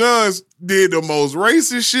 Papa John's did the most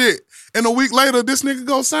racist shit. And a week later, this nigga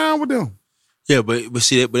go sign with them. Yeah, but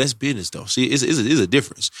see that, but that's business though. See, it's a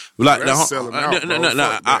difference. Like,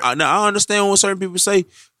 I understand what certain people say,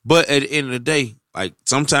 but at the end of the day, like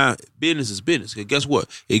sometimes business is business. Cause guess what?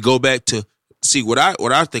 It go back to see what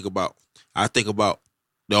I think about. I think about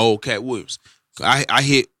the old Cat Williams. I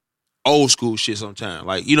hit old school shit sometimes.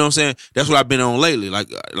 Like, you know what I'm saying? That's what I've been on lately.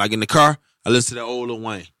 Like in the car, I listen to that old Lil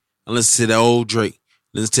Wayne. I listen to that old Drake.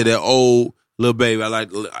 Listen to that old Lil Baby. I like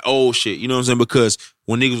old shit. You know what I'm saying? Because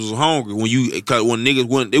when niggas was hungry, when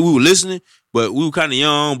niggas we were listening, but we were kind of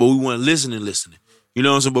young, but we weren't listening. You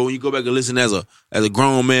know what I'm saying? But when you go back and listen as a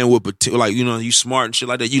grown man with, like, you know, you smart and shit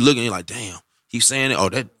like that, you looking, you're like, damn, he's saying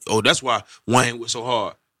it. That's why Wayne was so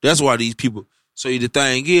hard. That's why these people. So the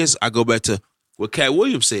thing is, I go back to what Cat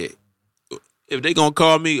Williams said. If they gonna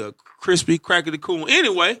call me a crispy crackety coon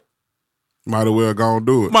anyway, might as well go and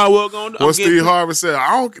do it. Might as well go and do it. What Steve Harvey said,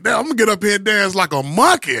 I'm gonna get up here and dance like a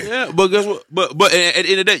monkey. Yeah, but guess what? But at the end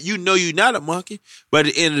of the day, you know you're not a monkey. But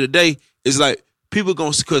at the end of the day, it's like people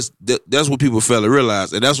gonna, because that's what people fail to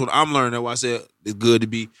realize, and that's what I'm learning. That's why I said it's good to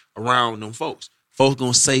be around them folks. Folks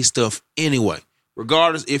gonna say stuff anyway,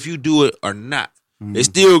 regardless if you do it or not. They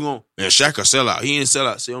still gonna, man, Shaq a sellout. He ain't sell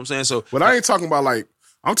out. See what I'm saying? So, but I ain't talking about like,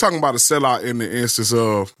 I'm talking about a sellout in the instance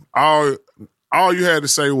of all you had to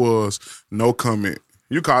say was no comment.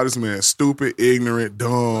 You call this man stupid, ignorant,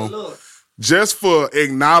 dumb, just for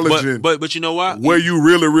acknowledging. But you know why? Where you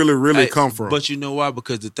really come from. But you know why?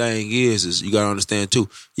 Because the thing is you gotta understand too.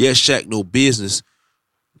 Yes, Shaq know business,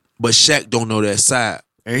 but Shaq don't know that side.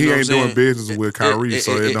 And he ain't doing business with Kyrie,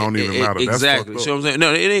 so it don't even matter. Exactly. That's See what I'm saying?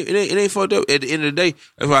 No, it ain't fucked up. At the end of the day,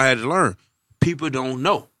 that's what I had to learn. People don't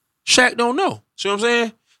know. Shaq don't know. See what I'm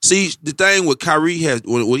saying? See, the thing with Kyrie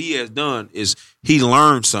what he has done is he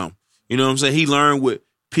learned something. You know what I'm saying? He learned what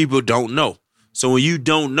people don't know. So when you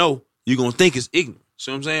don't know, you're gonna think it's ignorant.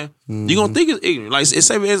 See what I'm saying? Mm-hmm. You're gonna think it's ignorant. Like it's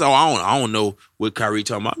same as, I don't know what Kyrie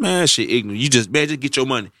talking about. Man, that shit ignorant. You just get your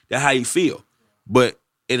money. That's how you feel. But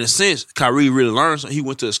in a sense, Kyrie really learned something. He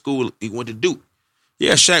went to a school, he went to Duke.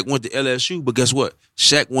 Yeah, Shaq went to LSU, but guess what?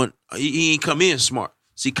 Shaq he ain't come in smart.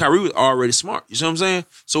 See, Kyrie was already smart. You see what I'm saying?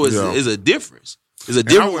 So it's a difference. It's a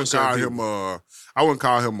difference. I wouldn't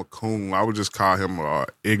call him a coon. I would just call him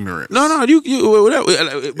ignorant. No, you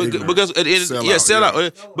whatever. Because at the end, sell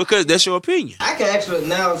out. Because that's your opinion. I can actually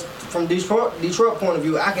now, from Detroit point of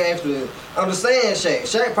view, I can actually understand Shaq.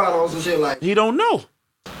 Shaq probably on some shit like he don't know.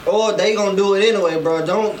 Or they gonna do it anyway, bro.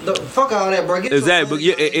 Don't fuck all that, bro. Exactly, but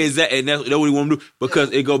exactly, and that's what he want to do,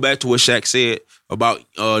 because it go back to what Shaq said about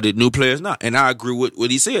the new players now, and I agree with what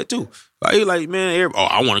he said too. Like he like, man,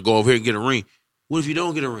 I want to go over here and get a ring. What if you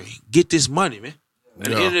don't get a ring? Get this money, man. At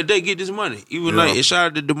the end of the day, get this money. Even like it shout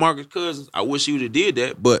out to DeMarcus Cousins. I wish he would have did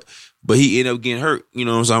that, but he ended up getting hurt. You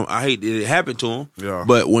know what I'm saying? I hate that it happened to him. Yeah.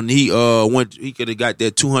 But when he went, he could have got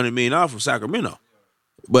that $200 million from Sacramento.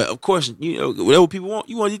 But of course, you know, whatever people want,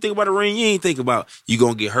 you think about a ring, you ain't think about you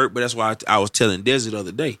gonna get hurt. But that's why I was telling Desi the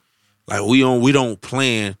other day, like we don't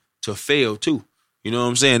plan to fail too. You know what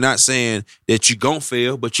I'm saying? Not saying that you gonna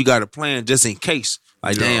fail, but you got a plan just in case.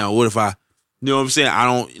 Like, damn, what if I? You know what I'm saying?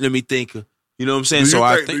 Let me think. You know what I'm saying?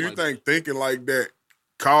 Do you think thinking like that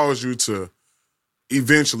cause you to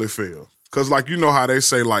eventually fail? Because like, you know how they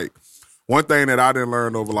say, like, one thing that I didn't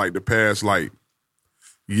learn over like the past like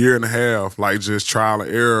year and a half, like just trial and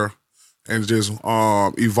error and just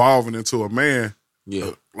evolving into a man,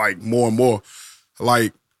 like more and more,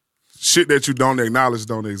 like shit that you don't acknowledge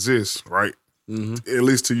don't exist, right? Mm-hmm. At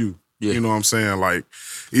least to you. Yeah. You know what I'm saying? Like,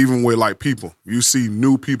 even with like people, you see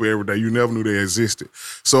new people every day. You never knew they existed.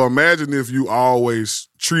 So imagine if you always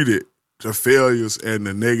treated the failures and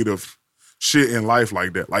the negative shit in life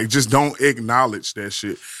like that. Like, just don't acknowledge that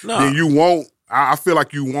shit. No. Then you won't, I feel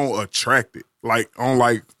like you won't attract it. Like, on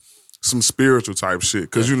like some spiritual type shit.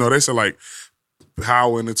 Because, you know, they say like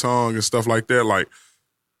power in the tongue and stuff like that. Like,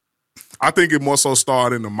 I think it more so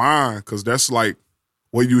started in the mind, because that's like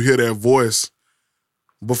where you hear that voice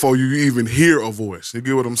before you even hear a voice. You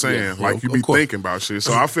get what I'm saying? Yeah, like, you be thinking about shit.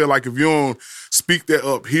 So I feel like if you don't speak that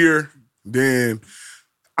up here, then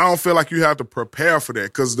I don't feel like you have to prepare for that.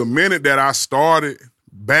 Because the minute that I started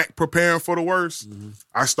back preparing for the worst,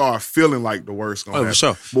 I started feeling like the worst gonna happen. For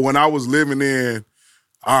sure. But when I was living in,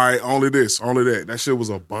 all right, only this, only that shit was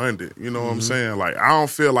abundant. You know what I'm saying? Like, I don't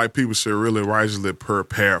feel like people should really righteously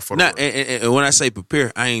prepare for the worst. And when I say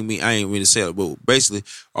prepare, I ain't mean to say it, but basically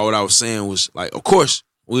all what I was saying was like, of course,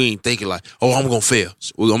 we ain't thinking like, oh, I'm gonna fail.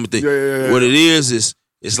 So I'm gonna think what it is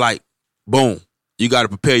it's like, boom, you gotta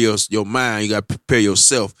prepare your mind, you gotta prepare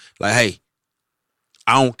yourself. Like, hey,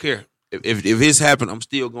 I don't care. If it's happened, I'm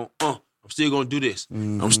still gonna do this.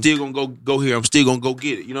 I'm still gonna go here. I'm still gonna go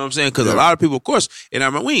get it. You know what I'm saying? Because a lot of people, of course, and I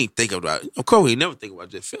mean, we ain't think about it. Of course, we ain't never think about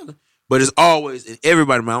just feeling. But it's always, in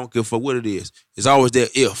everybody, man, I don't care for what it is. It's always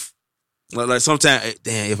that if. Like sometimes,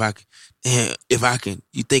 damn, if I can,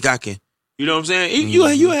 you think I can. You know what I'm saying?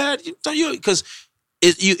 You had, because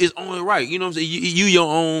it's only right. You know what I'm saying? You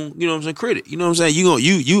your own, you know what I'm saying, critic. You know what I'm saying?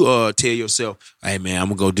 You tell yourself, hey man, I'm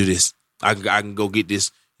gonna go do this. I can go get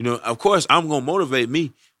this. You know, of course, I'm gonna motivate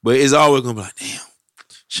me, but it's always gonna be like, damn,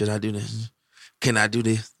 should I do this? Can I do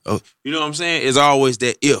this? Oh, you know what I'm saying? It's always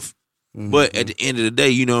that if. But at the end of the day,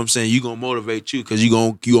 you know what I'm saying, you gonna motivate you because you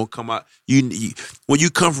gonna come out. You when you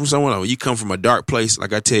come from somewhere, when you come from a dark place,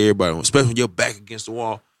 like I tell everybody, especially when you're back against the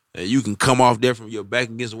wall, and you can come off there from your back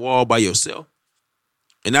against the wall by yourself,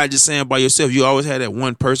 and not just saying by yourself. You always had that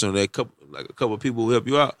one person or that couple, like a couple of people who help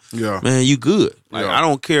you out. Yeah, man, you good. Like I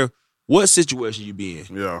don't care what situation you be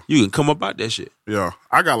in. Yeah, you can come up out that shit. Yeah,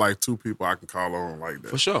 I got like 2 people I can call on like that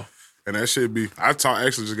for sure. And that shit be, actually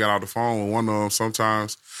just got out the phone with one of them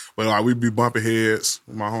sometimes. But like we be bumping heads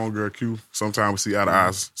with my homegirl Q. Sometimes we see eye to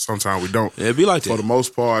eyes. Sometimes we don't. Yeah, it be like that. For the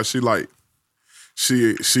most part,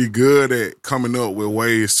 she good at coming up with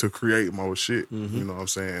ways to create more shit. You know what I'm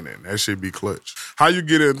saying? And that shit be clutch. How you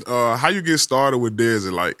get started with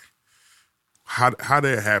Desi? Like, how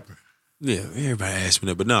that happen? Yeah, everybody asks me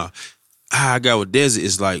that. But no, how I got with Desi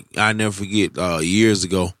is like, I never forget years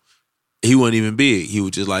ago. He wasn't even big. He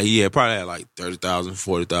was just like, probably had like 30,000,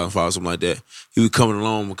 40,000 followers, something like that. He was coming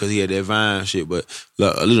along because he had that Vine shit. But,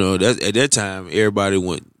 you know, at that time, everybody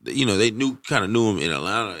went, you know, they kind of knew him in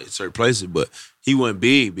Atlanta in certain places, but he wasn't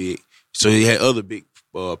big. So he had other big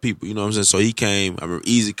people, you know what I'm saying? So he came, I remember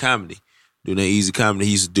Easy Comedy. Doing that Easy Comedy,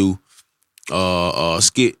 he used to do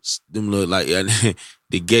skits. Them look like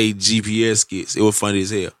the gay GPS skits. It was funny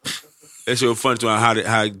as hell. That shit was funny to me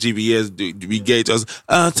how GPS be gay to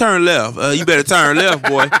us. Turn left. You better turn left,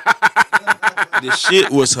 boy. This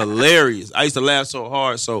shit was hilarious. I used to laugh so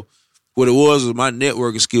hard. So what it was my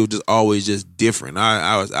networking skill just always just different.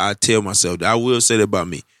 I tell myself that. I will say that about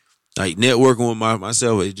me. Like networking with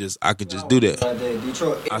myself, I could just do that.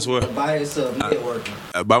 Detroit, I swear. By itself,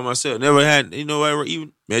 networking. By myself. Never had, you know, ever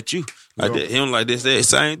even met you. Like that. Him like this, that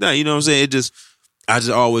same thing. You know what I'm saying? I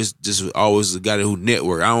just always a guy who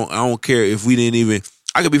network. I don't care if we didn't even.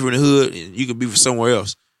 I could be from the hood and you could be from somewhere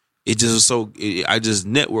else. It just was so. I just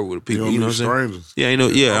network with people. You know what I'm saying? Yeah, you know.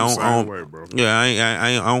 Yeah, I don't.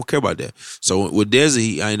 Yeah, I don't care about that. So with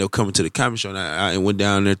Desi, I ended up coming to the comedy show and I went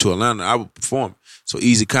down there to Atlanta. I would perform. So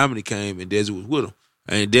Easy Comedy came and Desi was with him.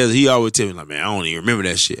 And Desi, he always tell me like, man, I don't even remember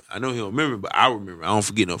that shit. I know he don't remember, but I remember. I don't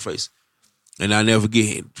forget no face. And I never forget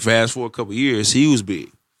him. Fast forward a couple of years, he was big.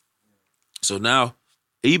 So now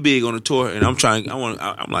he big on the tour, and I'm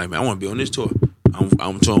like, man, I want to be on this tour.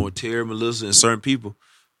 I'm touring with Terry, Melissa, and certain people,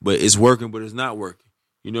 but it's working, but it's not working.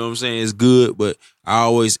 You know what I'm saying? It's good, but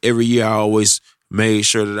every year I always made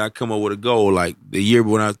sure that I come up with a goal. Like the year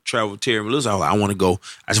when I traveled with Terry and Melissa, I was like, I want to go.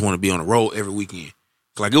 I just want to be on the road every weekend.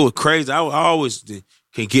 Like it was crazy. I always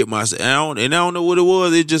can get myself. And I don't know what it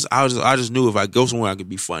was. I just knew if I go somewhere I could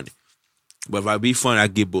be funny. But if I be funny, I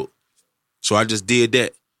get booked. So I just did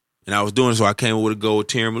that. And I was doing it, so I came up with a goal with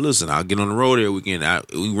Terry and Melissa. And I'll get on the road every weekend.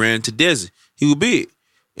 We ran to Desi. He was big.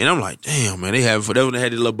 And I'm like, damn, man, they had the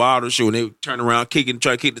little bottle show and they would turn around try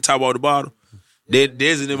to kick the top off the bottle.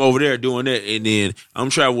 Desi and them over there doing that. And then I'm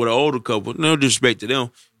traveling with an older couple. No disrespect to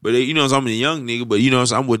them. But they, you know, I'm a young nigga, but you know,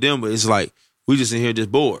 I'm with them. But it's like, we just in here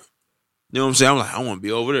just bored. You know what I'm saying? I'm like, I want to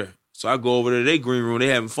be over there. So I go over there to their green room. They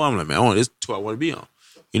having fun. I'm like, man, this tour I want to be on.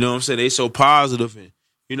 You know what I'm saying? They so positive and,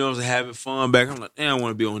 you know what I'm saying, having fun back. I'm like, damn, I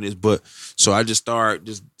want to be on this. But so I just start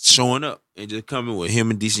just showing up and just coming with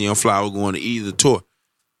him and DC Young Flower going to either tour.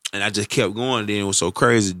 And I just kept going. Then it was so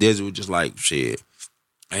crazy. Desi was just like, shit.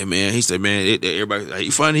 Hey, man. He said, man, everybody, like,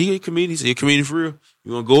 you funny? He a comedian. He said, you a comedian for real?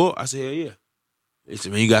 You want to go up? I said, hell yeah. He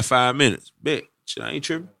said, man, you got 5 minutes. Bet. Shit, I ain't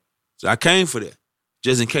tripping. So I came for that,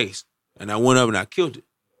 just in case. And I went up and I killed it.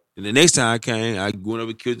 And the next time I came, I went up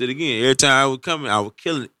and killed it again. Every time I was coming, I was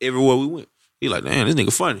killing it everywhere we went. He like, man, this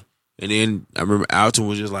nigga funny. And then I remember Alton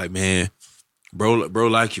was just like, man, bro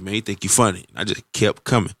like you, man. He think you funny. I just kept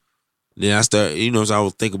coming. Then I started, you know, so I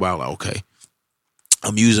was thinking about like, okay,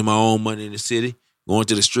 I'm using my own money in the city, going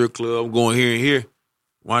to the strip club, I'm going here and here.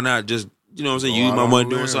 Why not just, you know what I'm saying, use my money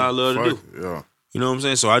doing something I love to do. Yeah. You know what I'm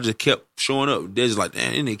saying? So I just kept showing up. They're just like,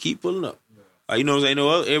 damn, they keep pulling up. Like, you know what I'm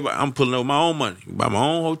saying? Everybody, I'm pulling up my own money, buy my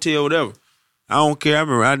own hotel, whatever. I don't care. I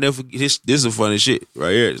remember, I never forget. This is a funny shit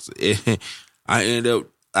right here.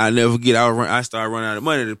 I never forget. I started running out of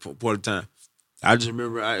money at the point of time. I just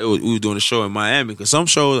remember we was doing a show in Miami because some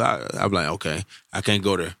shows I'm like, okay, I can't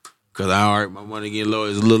go there because my money getting low.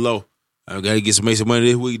 It's a little low. I got to make some money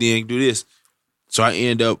this week, then do this. So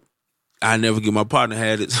I never get my partner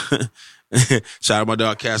had it. Shout out my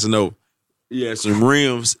dog Casanova. He had some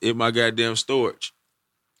rims in my goddamn storage.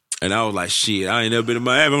 And I was like, shit, I ain't never been to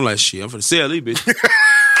Miami. I'm like, shit, I'm finna sell these bitches.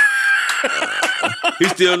 He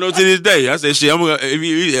still know to this day. I said, shit,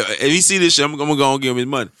 if he see this shit, I'm gonna go and give him his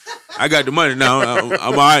money. I got the money now. I'm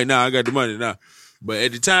all right now. I got the money now. But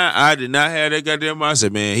at the time, I did not have that goddamn money. I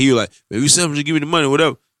said, man, he was like, man, you sell him to give me the money,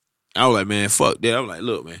 whatever. I was like, man, fuck that. I was like,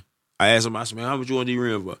 look, man. I asked him, I said, man, how much you want these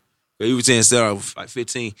rims for? He was saying sell out like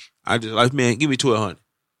 15. I just like, man, give me 1,200.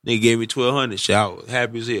 They gave me 1,200. Shit, I was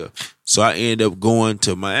happy as hell. So I ended up going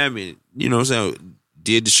to Miami. You know what I'm saying?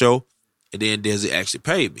 Did the show, and then Desi actually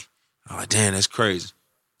paid me. I was like, damn, that's crazy.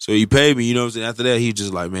 So he paid me. You know what I'm saying? After that, he was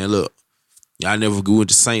just like, man, look, I never went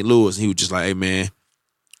to St. Louis. He was just like, hey, man,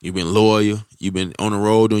 you've been loyal. You've been on the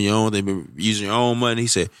road doing your own. They've been using your own money. He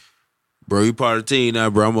said, bro, you part of the team now,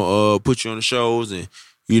 bro. I'm going to put you on the shows, and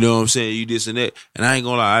you know what I'm saying? You this and that. And I ain't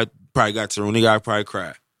going to lie, I probably got to the room. Nigga, I probably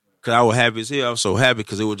cried. Because I was happy as hell. I was so happy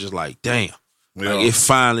because it was just like, damn. Yeah. Like, it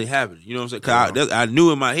finally happened. You know what I'm saying? Because I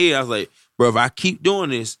knew in my head, I was like, bro, if I keep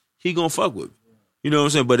doing this, he going to fuck with me. You know what I'm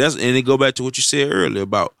saying? But and it go back to what you said earlier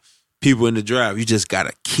about people in the drive. You just got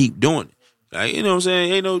to keep doing it. Like, you know what I'm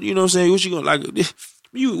saying? Ain't no, you know what I'm saying? What you going to, like,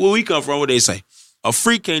 where we come from, what they say? A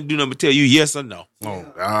freak can't do nothing but tell you yes or no. Oh,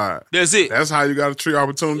 God. That's it. That's how you got to treat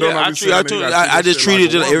opportunity. Yeah, I just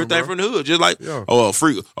treated like everything bro. From the hood. Just like, oh, a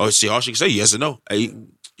freak. Oh, see, all she can say yes or no. Hey,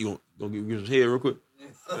 you gonna give him some head real quick?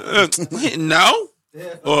 No.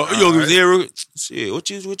 Yeah. Or you gonna give him some head real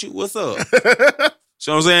quick? Shit, what's up?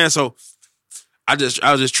 So I'm saying? So I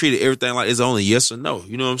just treated everything like it's only yes or no.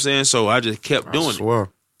 You know what I'm saying? So I just kept doing it.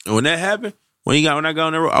 And when that happened, when I got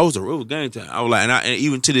on that road, I was a real game time. I was like, and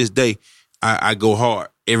even to this day, I go hard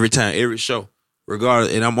every time, every show,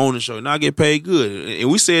 regardless. And I'm on the show, and I get paid good. And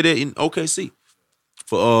we said that in OKC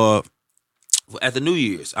for at the New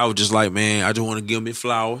Year's. I was just like, man, I just want to give me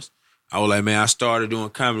flowers. I was like, man, I started doing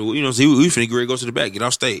comedy. You know, we finna get ready to go to the back, get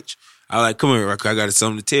off stage. I was like, come here, Rock, I got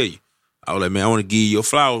something to tell you. I was like, man, I want to give you your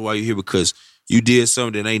flowers while you're here because you did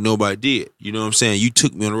something that ain't nobody did. You know what I'm saying? You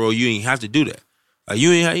took me on the road. You ain't have to do that. Like,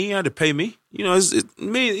 you ain't have to pay me. You know,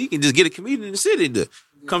 man, you can just get a comedian in the city to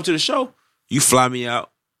come to the show. You fly me out,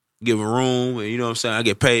 give a room, and you know what I'm saying? I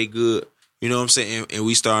get paid good. You know what I'm saying? And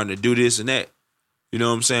we starting to do this and that. You know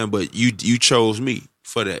what I'm saying? But you chose me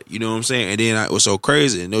for that. You know what I'm saying? And then it was so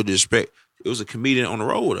crazy, and no disrespect, it was a comedian on the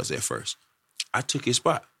road with us at first. I took his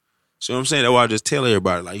spot. So I'm saying? That's why I just tell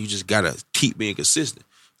everybody, like, you just got to keep being consistent.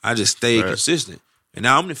 I just stayed consistent. And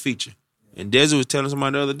now I'm the feature. And Desi was telling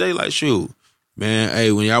somebody the other day, like, shoot, man,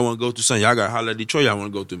 hey, when y'all want to go through something, y'all got to holler at Detroit, y'all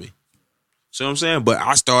want to go through me. So I'm saying? But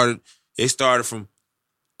it started from,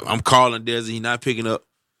 I'm calling Desi, he not picking up,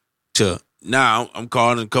 to now I'm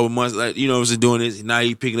calling a couple months, like, you know what I'm saying, doing this. Now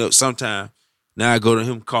he picking up sometime. Now I go to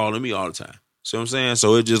him calling me all the time. See what I'm saying?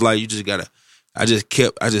 So it's just like, you just gotta, I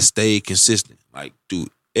just stayed consistent. Like, dude,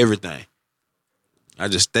 everything. I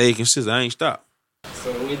just stayed consistent. I ain't stopped.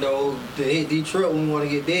 So we know to hit Detroit, we want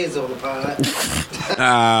to get Dez on the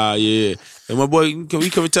pod. Yeah. And my boy, can we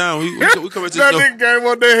come to town? We come to that nigga game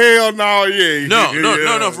on the hell no, yeah.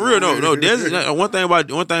 No, for real, no. Desi, one thing about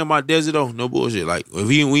Desi though, no bullshit. Like if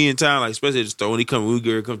we in town, like especially at the store, when he come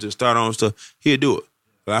to the start on stuff, he'll do it.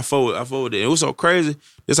 But I forward it. It was so crazy.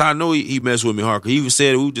 That's how I know he messed with me hard. Cause he even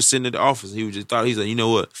said we were just sitting at the office. He was just thought he's like, you know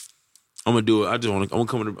what? I'm gonna do it. I'm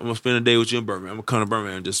gonna spend a day with you in Birmingham. I'm gonna come to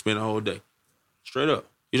Birmingham and just spend a whole day. Straight up.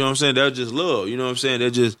 You know what I'm saying? That was just love. You know what I'm saying?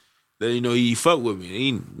 That you know, he fucked with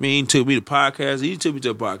me. He took me to podcasts. He took me to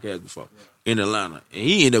a podcast before in Atlanta. And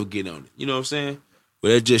he ended up getting on it. You know what I'm saying? But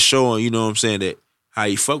that's just showing, you know what I'm saying, that how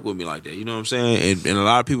he fucked with me like that. You know what I'm saying? And a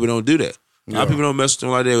lot of people don't do that. A lot of people don't mess with him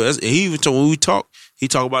like that. And he even told, when we talk, he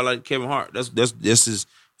talk about like Kevin Hart. That's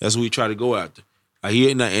what we try to go after. Like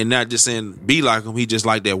and not just saying be like him. He just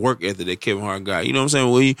like that work ethic that Kevin Hart got. You know what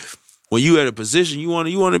I'm saying? When you at a position you want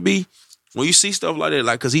to be, when you see stuff like that,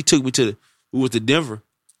 like because he took me we went to Denver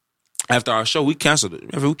after our show. We canceled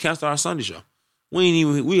it. We canceled our Sunday show.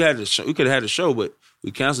 We had the show. We could have had the show, but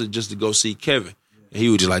we canceled it just to go see Kevin. And he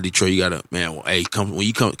was just like, Detroit, you gotta, man. Well, hey, come when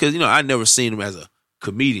you come, because you know I never seen him as a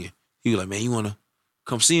comedian. He was like, man, you wanna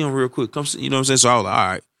come see him real quick. Come see, you know what I'm saying? So I was like, all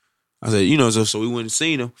right. I said, you know, so we went and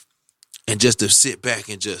seen him. And just to sit back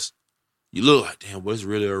and just, you look like, damn, boy, it's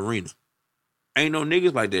really an arena. Ain't no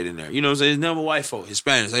niggas like that in there. You know what I'm saying? It's never white folk,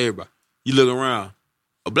 Hispanics, everybody. You look around.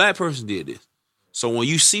 A black person did this. So when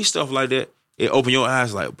you see stuff like that, it open your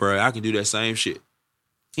eyes like, bro, I can do that same shit.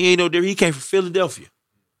 He ain't no different. He came from Philadelphia.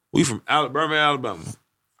 We from Birmingham, Alabama.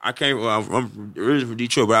 I'm originally from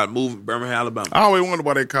Detroit, but I moved to Birmingham, Alabama. I always wonder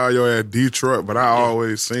why they call your ass Detroit, but I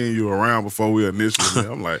always seen you around before we initially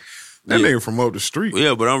met. I'm like, that nigga from up the street.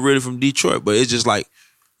 Yeah, but I'm really from Detroit. But it's just like,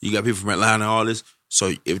 you got people from Atlanta and all this.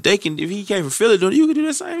 So if he came from Philly, you can do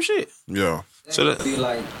that same shit. Yeah. So that be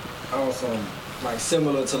like, like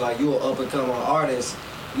similar to like you an up and coming artist,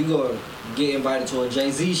 you go get invited to a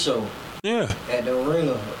Jay-Z show. Yeah. At the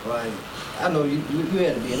arena, like I know you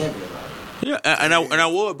had to be in that bit, like. Yeah, and I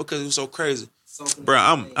would because it was so crazy, bro.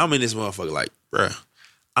 I'm in this motherfucker, like, bro.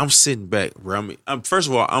 I'm sitting back, bro. First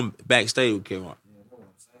of all, I'm backstage with Kevin Hart.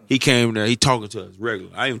 He came there, he talking to us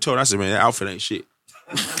regular. I even told him, I said, man, that outfit ain't shit.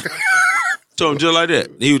 Told him just like that.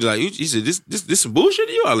 He was like, he said, this some bullshit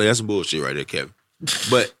to you? I was like, that's some bullshit right there, Kevin.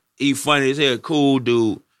 But he funny as hell, cool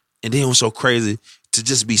dude. And then it was so crazy to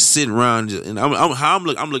just be sitting around. And I'm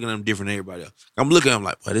looking at him different than everybody else. I'm looking at him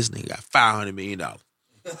like, boy, this nigga got $500 million.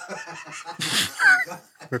 So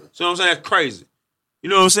what I'm saying, that's crazy. You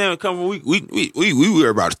know what I'm saying? We were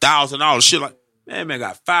about $1,000 shit like, man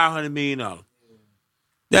got $500 million.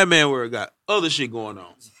 That man where got other shit going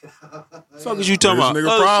on. Fuck is you talking about? Rich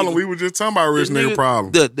nigga problem. We were just talking about rich nigga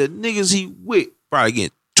problem. The niggas he with probably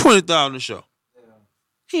getting $20,000 a show.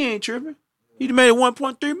 He ain't tripping. He made it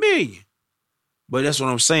 $1.3 million. But that's what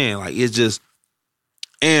I'm saying. Like, it's just,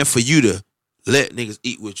 and for you to let niggas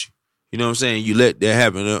eat with you. You know what I'm saying? You let that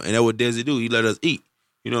happen. And that's what Desi do. He let us eat.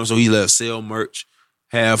 You know, so he let us sell merch,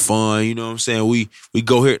 have fun. You know what I'm saying? We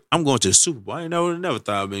go here. I'm going to the Super Bowl. I ain't never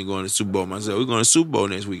thought I'd been going to the Super Bowl myself. We're going to the Super Bowl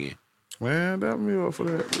next weekend. Man, that me up for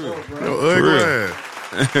that. Yo, ugly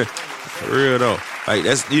ass. For real though. Like,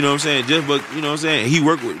 that's, you know what I'm saying? But you know what I'm saying?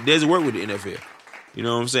 Desi work with the NFL. You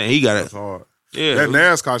know what I'm saying? He got it. That's hard. Yeah, that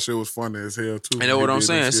NASCAR shit was funny as hell too. I know what I'm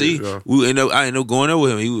saying. See, I ended up going there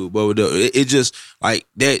with him. It just like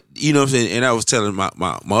that. You know what I'm saying? And I was telling my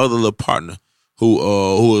other little partner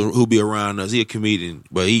who be around us. He a comedian,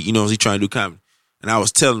 but he trying to do comedy. And I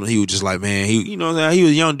was telling him, he was just like, man, he was a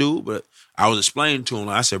young dude, but I was explaining to him.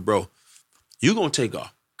 Like, I said, bro, you gonna take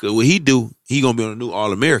off because what he do, he gonna be on a new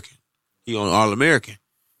All American. He on All American.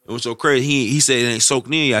 It was so crazy. He said it ain't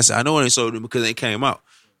soaking in. I said, I know it ain't soaking in because it ain't came out.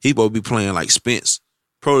 He supposed to be playing like Spence,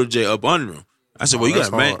 Protege up under him. I said, well, you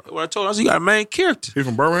got a man. What I told him, I said, you got a main character. He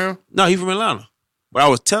from Birmingham? No, he from Atlanta. But I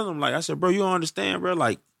was telling him, like, I said, bro, you don't understand, bro.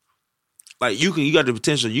 Like you got the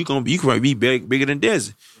potential. You can be bigger than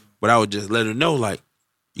Desi. But I would just let him know, like,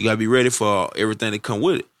 you gotta be ready for everything that come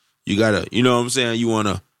with it. You gotta, you know what I'm saying? You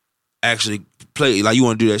wanna actually play, like, you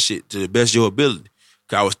wanna do that shit to the best of your ability.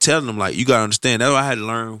 Cause I was telling him, like, you gotta understand. That's what I had to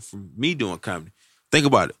learn from me doing comedy. Think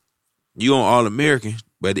about it. You on All American.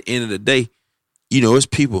 But at the end of the day, you know, it's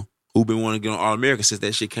people who've been wanting to get on All American since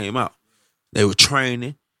that shit came out. They were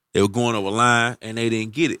training, they were going over line, and they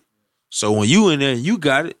didn't get it. So when you in there, you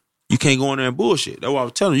got it. You can't go in there and bullshit. That's why I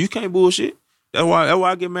was telling you can't bullshit. That's why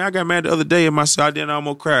I get mad. I got mad the other day at myself. I didn't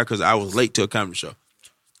almost cry because I was late to a comedy show.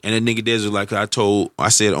 And that nigga Des was like, I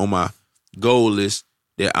said on my goal list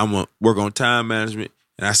that I'm gonna work on time management,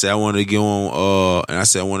 and I said I want to get on, and I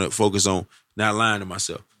said I want to focus on not lying to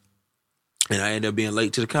myself. And I ended up being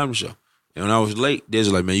late to the comedy show. And when I was late, Des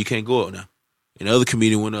was like, man, you can't go up now. And the other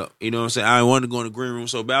comedian went up. You know what I'm saying? I wanted to go in the green room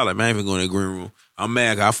so bad. Like, man, I ain't even going in the green room. I'm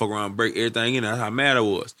mad because I fuck around and break everything in. That's how mad I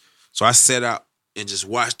was. So I sat out and just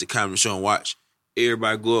watched the comedy show and watched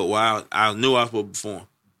everybody go up while I knew I was supposed to perform.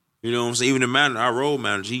 You know what I'm saying? Even the manager, our road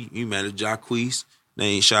manager, he managed Jacquees.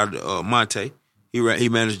 Then shout out to Monte. He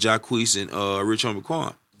managed Jacquees and Rich Homie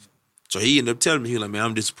Quan. So he ended up telling me, he was like, man,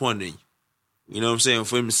 I'm disappointed in you. You know what I'm saying?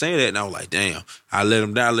 For him to say that, and I was like, damn, I let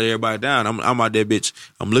him down, let everybody down. I'm out there, bitch.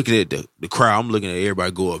 I'm looking at the crowd. I'm looking at everybody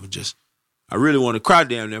go up and just, I really want to cry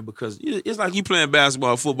down there because it's like you playing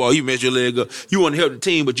basketball, football. You mess your leg up. You want to help the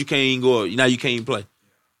team, but you can't even go up. Now you can't even play.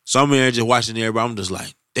 So I'm in there just watching everybody. I'm just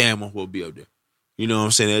like, damn, I'm supposed to be up there. You know what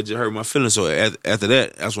I'm saying? That just hurt my feelings. So after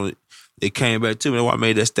that, that's when it came back to me. That's why I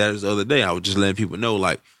made that status the other day. I was just letting people know,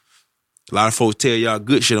 like, a lot of folks tell y'all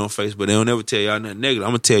good shit on Facebook, but they don't never tell y'all nothing negative.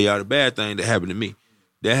 I'm going to tell y'all the bad thing that happened to me.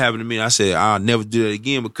 That happened to me, and I said, I'll never do that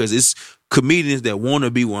again because it's comedians that want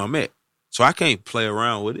to be where I'm at. So I can't play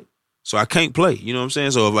around with it. So I can't play. You know what I'm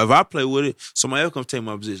saying? So if I play with it, somebody else comes take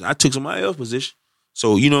my position. I took somebody else's position.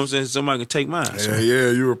 So you know what I'm saying? Somebody can take mine. So. Yeah,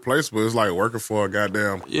 you replaceable. It's like working for a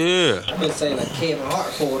goddamn. Yeah. I've been saying like Kevin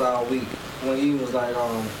Hart pulled all week when he was like,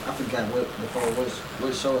 I forgot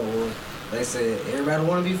which show it was. They said everybody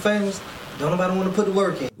want to be famous. Don't nobody want to put the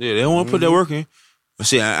work in. Yeah, they don't want to put that work in. But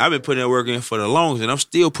see, I've been putting that work in for the longest, and I'm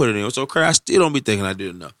still putting it in. It's okay. I still don't be thinking I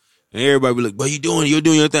did enough. And everybody be like, "But you're doing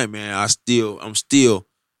your thing, man." I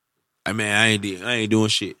ain't doing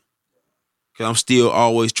shit. Cause I'm still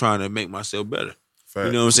always trying to make myself better. Fact.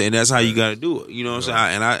 You know what I'm saying? That's how you got to do it. You know what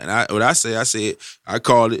I'm saying? I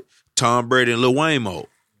called it Tom Brady and Lil Wayne mode.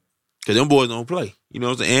 Cause them boys don't play. You know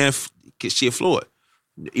what I'm saying? And shit, Floyd.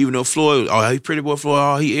 Even though Floyd, he pretty boy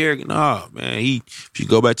Floyd, he arrogant. Nah, man. If you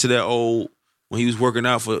go back to that old when he was working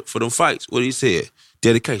out for them fights, what he said?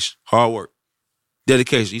 Dedication, hard work,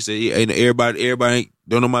 dedication. He said, "Yeah, ain't everybody ain't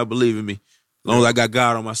don't nobody believe in me. As long as I got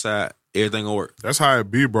God on my side, everything gonna work." That's how it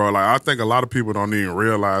be, bro. Like I think a lot of people don't even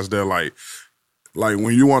realize that, like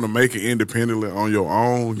when you want to make it independently on your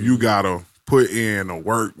own, you gotta put in the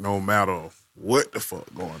work no matter what the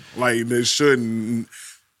fuck going on. Like this shouldn't.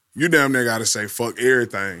 You damn near gotta say fuck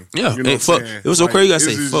everything. Yeah, you know what I'm saying? It was so crazy. You gotta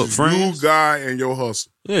say fuck friends. You, guy, and your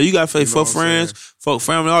hustle. Yeah, you gotta say fuck friends, fuck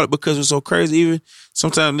family, all that, because it's so crazy. Even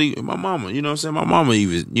sometimes my mama, you know what I'm saying? My mama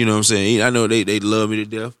even, you know what I'm saying? I know they love me to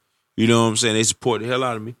death. You know what I'm saying? They support the hell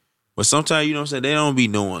out of me. But sometimes, you know what I'm saying, they don't be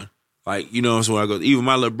knowing. Like, you know what I'm saying, when I go, even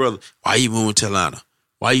my little brother, why you moving to Atlanta?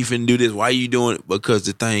 Why you finna do this? Why you doing it? Because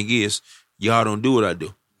the thing is, y'all don't do what I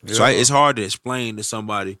do. Yeah. So it's hard to explain to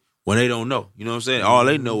somebody when they don't know. You know what I'm saying? All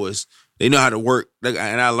they know is they know how to work.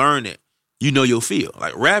 And I learned that. You know your field.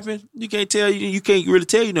 Like rapping, you can't really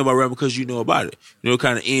tell you know about rapping because you know about it. You know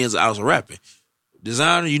kind of ins and outs of rapping.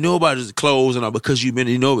 Designer, you know about his clothes and all because you've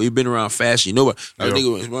been around fashion. You know about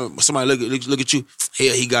nigga, somebody look at you,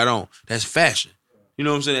 hell he got on. That's fashion. You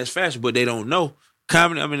know what I'm saying? That's fashion, but they don't know.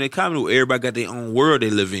 Comedy, everybody got their own world they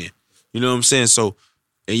live in. You know what I'm saying? So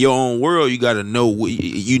in your own world, you gotta know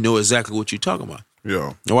you know exactly what you're talking about.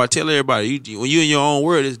 Yeah. No, I tell everybody, when you're in your own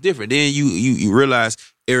world, it's different. Then you realize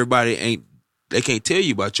everybody they can't tell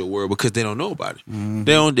you about your world because they don't know about it. Mm-hmm.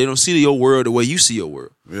 They don't see your world the way you see your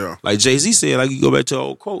world. Yeah. Like Jay-Z said, like you go back to an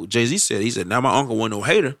old quote. Jay-Z said, now my uncle wasn't no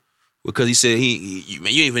hater because he said man,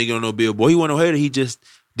 you ain't finna get on no billboard. He wasn't no hater. He just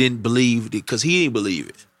didn't believe it because he didn't believe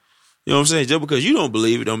it. You know what I'm saying? Just because you don't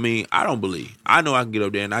believe it don't mean I don't believe. I know I can get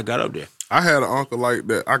up there and I got up there. I had an uncle like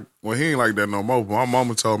that. He ain't like that no more. But my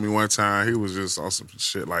mama told me one time he was just on some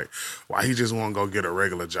shit like, why he just want to go get a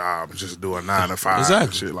regular job and just do a 9 to 5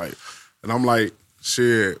 and shit like. And I'm like,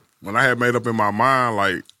 shit. When I had made up in my mind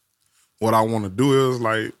like what I want to do is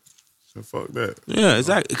like, fuck that. Yeah,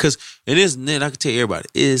 exactly. Because I can tell everybody,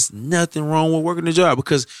 it's nothing wrong with working a job.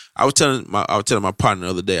 Because I was telling my partner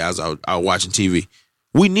the other day as I was watching TV,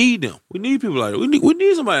 we need them. We need people like that. We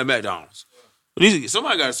need somebody at McDonald's.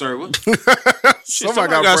 Somebody got to serve us. Somebody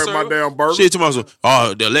got to bring my damn burger. Shit, tomorrow.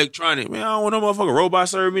 Oh, the electronic. Man, I don't want no motherfucking robot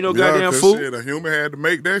serving me no goddamn food. Shit, a human had to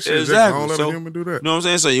make that shit. Exactly. Don't let a human do that. You know what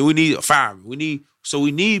I'm saying? So we need a fireman. We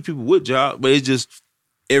need people with jobs, but it's just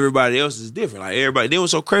everybody else is different. Like everybody, then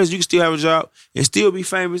what's so crazy, you can still have a job and still be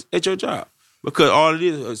famous at your job. Because all it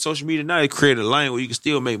is, social media now, it created a lane where you can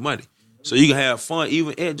still make money. So you can have fun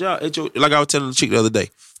even at job. Like I was telling the chick the other day.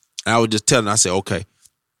 I was just telling her, I said, okay.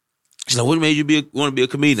 She's like, what made you want to be a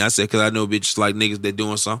comedian? I said, because I know bitches like niggas that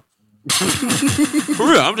doing something. For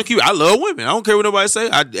real, I'm just keep. I love women. I don't care what nobody say.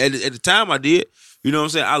 At the time I did. You know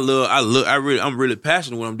what I'm saying? I'm really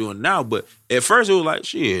passionate what I'm doing now. But at first it was like,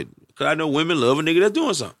 shit, because I know women love a nigga that's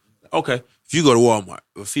doing something. Okay, if you go to Walmart,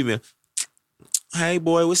 a female, hey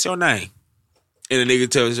boy, what's your name? And the nigga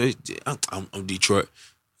tells me, I'm Detroit.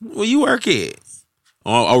 Where you work at?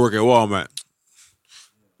 Oh, I work at Walmart.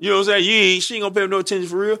 You know what I'm saying? She ain't gonna pay no attention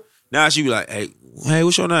for real. Now she be like, hey,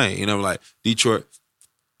 what's your name? And I'm like, Detroit.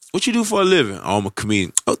 What you do for a living? Oh, I'm a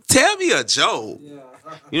comedian. Oh, tell me a joke. Yeah.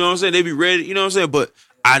 You know what I'm saying? They be ready. You know what I'm saying? But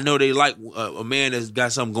I know they like a man that's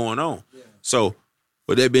got something going on. Yeah. So,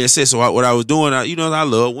 with that being said, what I was doing, I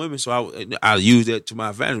love women, so I use that to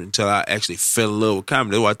my advantage until I actually fell in love with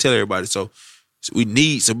comedy. That's what I tell everybody. So we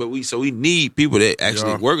need people that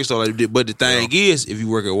actually work and stuff like that. But the thing is, if you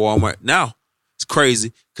work at Walmart now, it's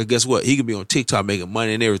crazy because guess what? He could be on TikTok making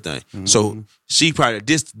money and everything. Mm-hmm. So she probably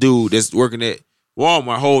this dude that's working at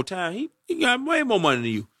Walmart whole time. He got way more money than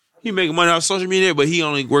you. He making money off social media, but he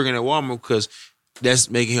only working at Walmart because that's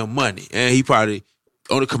making him money. And he probably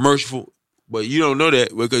on a commercial, but you don't know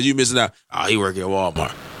that because you missing out. Oh, he working at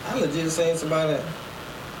Walmart. I legit seen somebody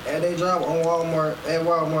at their job on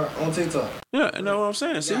Walmart on TikTok. Yeah, I know what I'm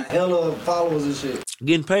saying. See, hella followers and shit.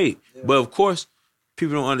 Getting paid. Yeah. But of course,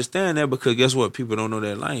 people don't understand that because guess what? People don't know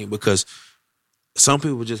that lane because some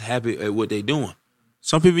people just happy at what they doing.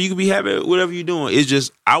 Some people you can be happy with whatever you're doing. It's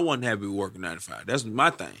just I wasn't happy with working 9 to 5. That's my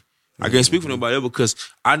thing. I can't speak for nobody else because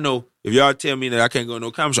I know if y'all tell me that I can't go to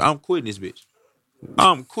no comedy show, I'm quitting this bitch.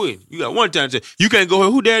 I'm quitting. You got one time to say, you can't go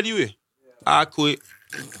here. Who dad you is? I quit.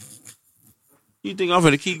 You think I'm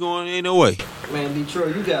finna keep going? Ain't no way. Man,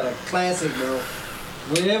 Detroit, you got a classic, bro.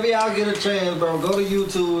 Whenever y'all get a chance, bro, go to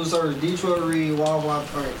YouTube, search Detroit Reid, Walmart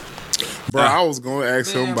prank. Bro, I was gonna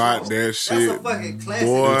ask him about that shit. That's a fucking classic.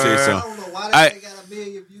 Boy. I don't know why that thing got a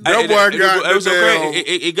million views. That boy got it was so crazy.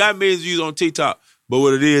 It got millions of views on TikTok. But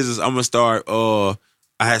what it is I'm gonna start. I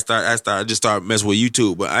just started messing with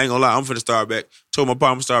YouTube. But I ain't gonna lie, I'm finna start back. Told my partner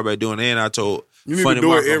I'm gonna start back doing it, and I told you need Funny to do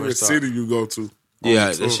Mark it I'm every gonna start. city you go to.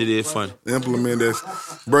 Yeah, that shit is funny. Implement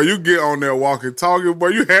that. Bro, you get on there walking, talking, boy,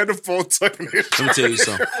 you had the phone tucking it. Let me tell you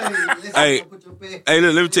something. Hey, Look,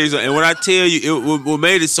 let me tell you something. And when I tell you, what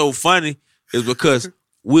made it so funny is because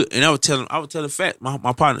I was telling Fats,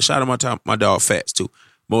 my partner, shout out my dog Fats too,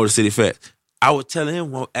 Motor City Fats. I was telling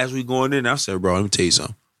him as we going in, I said, bro, let me tell you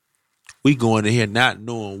something. We going in here not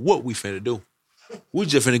knowing what we finna do. We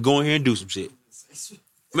just finna go in here and do some shit.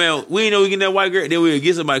 Man, we ain't know we getting that white girl. Then we would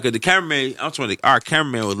get somebody because the cameraman, our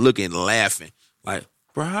cameraman was looking and laughing. Like,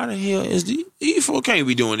 bro, how the hell is these folks can't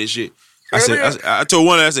be doing this shit? I told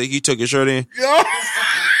one, I said, you took your shirt in? Yeah.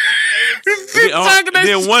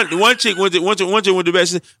 Then one chick went to bed.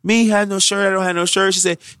 She said, me have no shirt. I don't have no shirt. She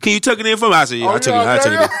said, can you tuck it in for me? I said, yeah, I took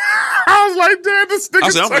it in. I was like, damn, this nigga. I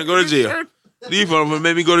said, I'm gonna go to jail. These folks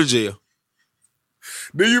made me go to jail.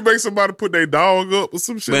 Then you make somebody put their dog up or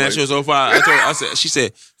some shit? Man, that shit was so far. She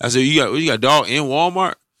said, you got a dog in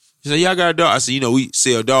Walmart? She said, yeah, I got a dog. I said, we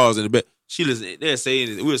sell dogs in the back. She listened. They'll say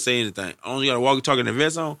anything. We'll say anything. Only got to walk talking the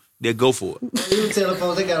vest on. They'll go for it. You tell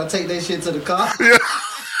folks they gotta take that shit to the car. Yeah.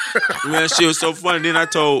 Man, that shit was so funny. Then I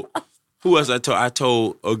told who else? I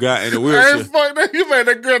told a guy in the wheelchair. Hey, fuck that. You made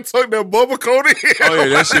that girl tuck that bubble coat in. Oh yeah,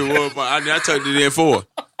 that shit was fun. I tucked it in for her.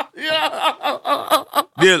 Yeah.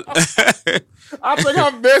 Then, I think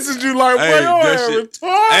I messaged you like, hey, boy, you're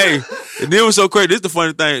retarded. Hey, and then it was so crazy. This is the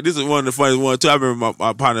funny thing. This is one of the funniest ones too. I remember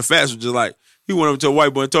my partner Fats was just like, he went up to a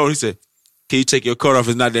white boy and told him, he said, can you take your coat off?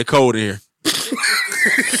 It's not that cold in here.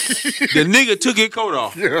 The nigga took his coat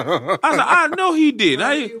off. Yeah. I said, I know he did.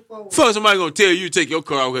 Fuck somebody gonna tell you to take your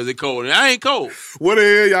coat off because it's cold. I ain't cold. Where the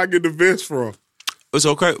hell y'all get the vest from? It's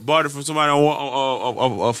okay. Bought it from somebody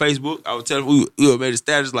on Facebook. I was telling we made a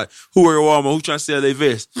status like, who work at Walmart? Who trying to sell their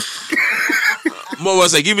vest? Mother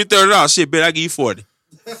say, give me $30. Shit, bet I give you 40.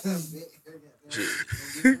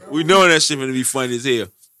 We know that shit gonna be funny as hell.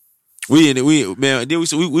 Then we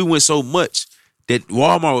went so much that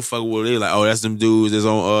Walmart was fucking with it. They like, oh, that's them dudes that's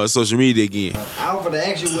on social media again. I was gonna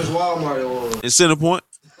ask you which Walmart it was. In Centerpoint.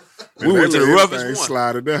 We went to the roughest one.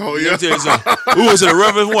 Slided that whole We went to the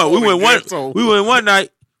roughest one. We went one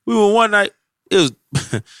night. It was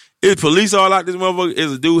it was police all out this motherfucker. It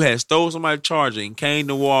was a dude had stole somebody's charger and came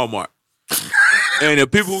to Walmart. And the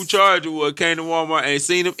people who charged it came to Walmart and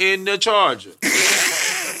seen him in the charger.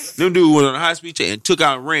 Them dudes went on a high speed check and took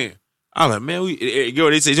out and ran. I was like, man,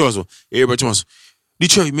 they say to us, everybody to us,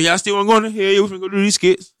 Detroit, man, y'all still want to go in there? Hell yeah, we finna go do these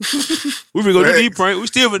skits. We finna go do these pranks. We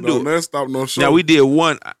still finna do it. Let's stop no show. Now we did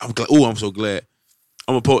one. I'm so glad.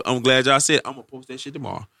 I'm glad y'all said I'm gonna post that shit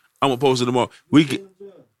tomorrow. I'm gonna post it tomorrow. You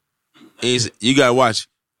gotta watch.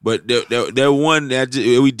 But that one that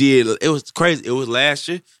we did, it was crazy. It was last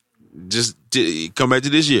year. Just come back to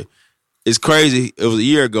this year. It's crazy. It was a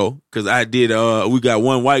year ago because I did. We got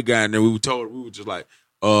one white guy in there. We were just like,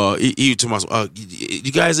 he told us,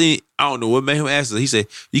 you guys ain't. I don't know what made him ask us. He said,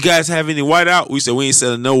 you guys have any white out? We said we ain't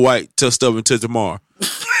selling no white stuff until tomorrow.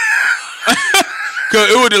 Cause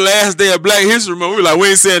it was the last day of Black History Month. We were like, we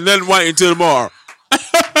ain't selling nothing white until tomorrow.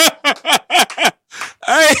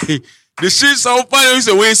 Hey. The shit's so funny. We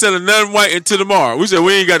said we ain't selling nothing white until tomorrow. We said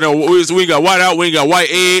we ain't got white out. We ain't got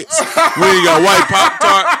white eggs. We ain't got white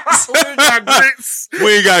Pop-Tarts. We ain't got grits.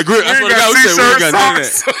 We ain't got grits. I swear to God, we said we ain't got none of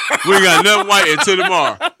that. We ain't got nothing white until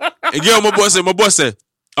tomorrow. And get on my boy said,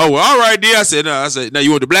 oh, well, all right, dear. I said, now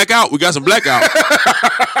you want the blackout? We got some blackout.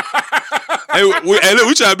 Hey, look, we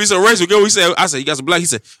trying to be so racist. I said, you got some black? He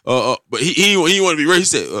said, but he want to be racist. He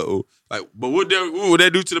said, like, but what would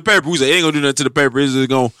that do to the paper? We said, it ain't gonna do nothing to the paper. It's just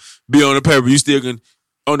gonna be on the paper. You still can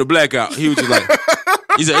on the blackout. He was just like,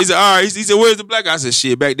 he said, all right. He said, where's the blackout? I said,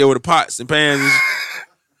 shit, back there with the pots and pans.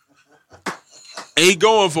 And he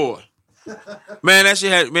going for it. Man, that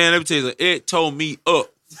shit had, man, let me tell you, it tore me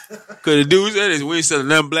up. Cause the dude said this, we ain't selling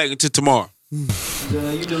nothing black until tomorrow.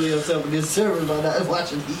 You do yourself a disservice by not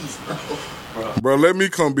watching these, bro. Bro, let me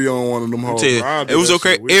come be on one of them hoes. It was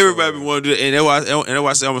okay. Everybody wanted to do it, and that's why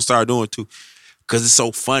I said I'm gonna start doing it too. Cause it's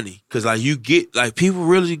so funny. Cause like you get like people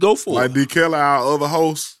really go for like it. D. Kelly, our other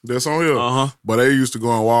host that's on here. Uh-huh. But they used to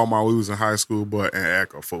go in Walmart. We was in high school, and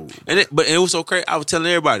act a fool. And it was so crazy. I was telling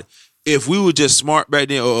everybody, if we were just smart back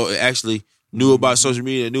then, or actually knew about social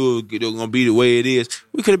media, knew it was gonna be the way it is,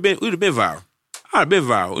 we'd have been viral. I'd have been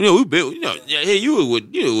viral. You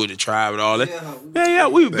with the tribe and all that. Yeah,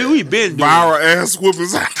 we been doing viral ass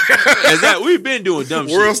whoopers out there. Exactly. We've been doing dumb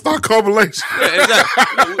shit. World Star compilation. Yeah,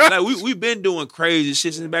 exactly. Like we've been doing crazy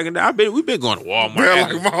shit since back in the day. We've been going to Walmart.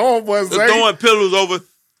 Man, like my homeboy say, throwing pillows over,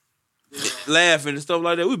 laughing and stuff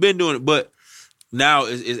like that. We've been doing it, but now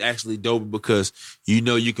it's actually dope because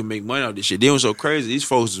you can make money off this shit. They were so crazy. These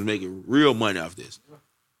folks is making real money off this.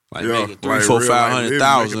 Like making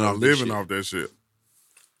 $300,000-$500,000 off this shit. Off that shit.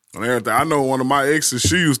 And everything. I know one of my exes,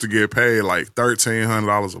 she used to get paid like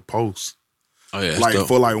 $1,300 a post. Oh yeah, like dope.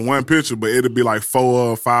 for like one picture, but it'd be like 4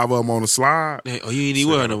 or 5 of them on the slide. Hey, you ain't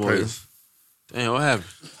even wearing no more. Damn, what happened?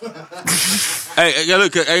 Hey,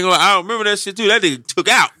 look, I remember that shit too. That nigga took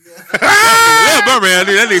out.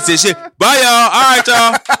 That nigga said shit. Bye y'all. All right,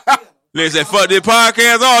 y'all. Nigga said fuck this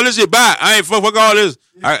podcast. All this shit. Bye. I ain't fuck all this.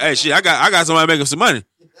 Hey, shit. I got somebody making some money.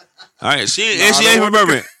 All right, she ain't from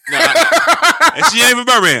Birmingham. And she ain't from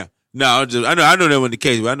Birmingham. No, I know that wasn't the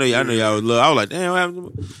case, but I know y'all would love. I was like, damn, what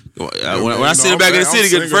happened? When I see him back in the city,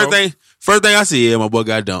 first thing I see, yeah, my boy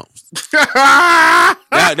got dumps. that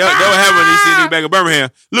what happened when you see a nigga back in Birmingham.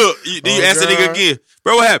 Look, you ask that nigga again,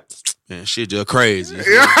 bro, what happened? Man, shit just crazy.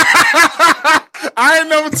 I ain't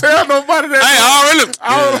never tell nobody that.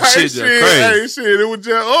 I was like, shit just crazy. Hey, it was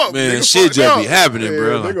just up. Man, nigga shit just be happening,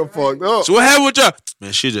 bro. Nigga fucked up. So what happened with y'all?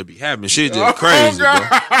 Man, shit just be happening. Shit just crazy, bro.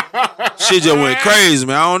 Shit just went crazy,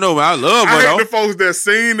 man. I don't know, man. I love her, though. The folks that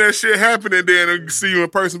seen that shit happen and then see you in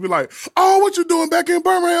person be like, oh, what you doing back in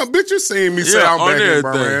Birmingham? Bitch, you seen me say I'm back in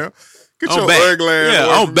Birmingham. Get your ugly ass. Yeah,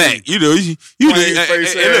 I'm back. You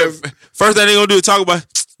first thing they gonna do is talk about,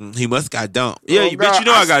 he must got dumped. Yeah, bitch, you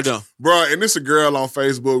know I got dumped. Bro, and this a girl on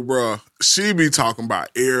Facebook, bro. She be talking about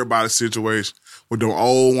everybody's situation with them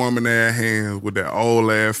old woman ass hands, with that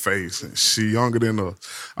old ass face, and she younger than us.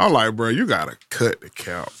 I'm like, bro, you gotta cut the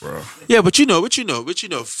cap, bro. Yeah, but you know,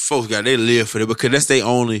 folks they live for it because that's they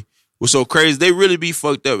only. What's so crazy? They really be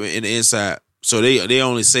fucked up in the inside, so they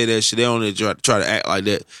only say that shit. They only try to act like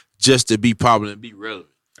that just to be popular and be relevant.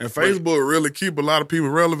 And Facebook really keep a lot of people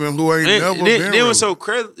relevant who ain't never been relevant. They were so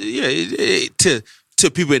crazy, yeah,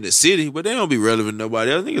 to people in the city, but they don't be relevant to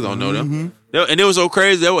nobody else. Niggas don't know them. And they were so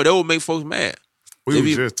crazy, that would make folks mad. We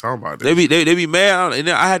was just talking about that. They be mad, and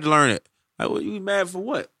I had to learn it. Like, well, you mad for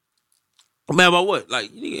what? I'm mad about what? Like,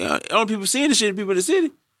 only people seeing the shit, people in the city.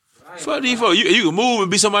 Fuck these folks. You can move and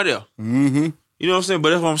be somebody else. Mm-hmm. You know what I'm saying? But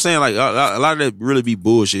that's what I'm saying. Like, a lot of that really be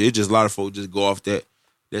bullshit. It's just a lot of folks just go off that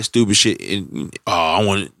stupid shit and I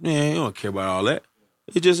want it. Man, you don't care about all that.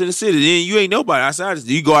 It's just in the city. Then you ain't nobody outside.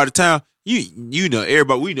 You go out of town. You know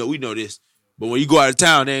everybody. We know this. But when you go out of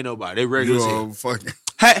town, there ain't nobody. They regular as hell. Fucking.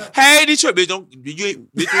 Hey, Detroit, bitch, you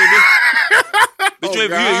ain't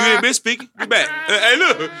been speaking. Get back. Hey,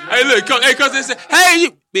 look, cause they said,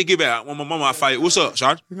 hey, bitch, get back. My mama fight. What's up,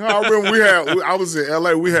 Sean? I remember I was in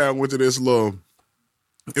LA. We went to this little.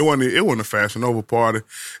 It wasn't a Fashion Nova party.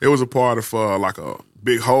 It was a party for like a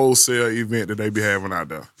big wholesale event that they be having out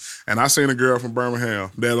there. And I seen a girl from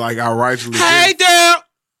Birmingham that like I rightfully. Hey, damn.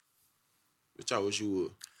 Bitch, I wish you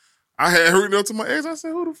would. I had hurried up to my ex. I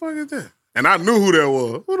said, "Who the fuck is that?" And I knew who that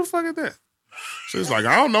was. Who the fuck is that? She was like,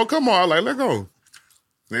 "I don't know. Come on." I was like, "Let go."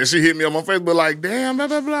 And she hit me on my Facebook like, "Damn, blah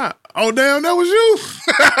blah blah." Oh, damn, that was you.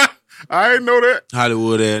 I didn't know that.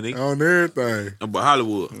 Hollywood ass nigga. On everything. But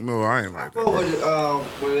Hollywood. No, I ain't like that.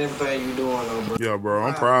 With everything you doing, though, bro. Yeah, bro.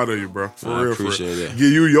 I'm proud of you, bro. For real. I appreciate that.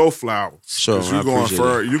 Give you your flowers. Sure, you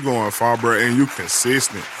going far, bro, and you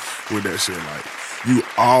consistent with that shit. Like, you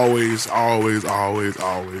always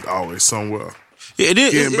somewhere. Yeah,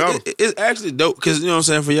 it's actually dope because, you know what I'm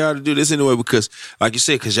saying, for y'all to do this anyway because, like you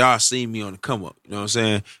said, because y'all seen me on the come up. You know what I'm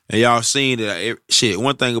saying? And y'all seen that,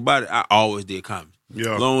 one thing about it, I always did comedy.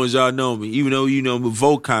 Yeah. As long as y'all know me, even though you know me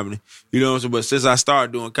before comedy, you know what I'm saying? But since I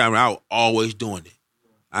started doing comedy, I was always doing it.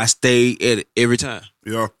 I stayed at it every time.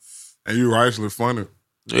 Yeah. And you actually funny.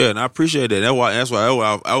 Yeah, and I appreciate that. That's what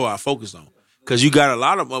I focused on. Because you got a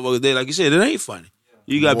lot of motherfuckers there, like you said, it ain't funny.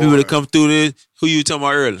 You got people that come through this. Who you talking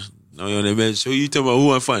about earlier? No, you don't mention. Who you talking about? Who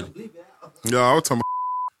wasn't funny? Yeah, I was talking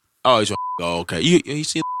about. Oh, he's okay. You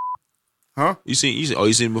seen? Huh? You seen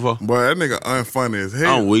him before? Boy, that nigga unfunny as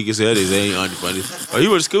hell. I'm weak as hell. They ain't unfunny. Oh, he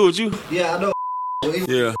went to school with you? Yeah, I know.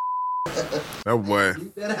 Yeah. That boy.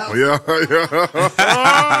 Yeah.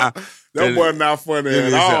 That boy not funny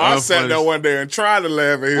at all. I sat there one day and tried to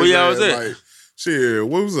laugh at his Where y'all was at? Like, shit,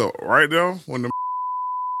 what was up? Right there when the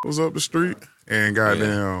was up the street and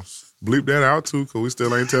goddamn bleep that out too, cause we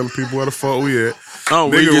still ain't telling people where the fuck we at.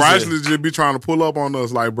 Nigga righteously just be trying to pull up on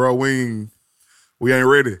us like, bro, we ain't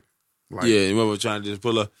ready. Like, yeah, you remember trying to just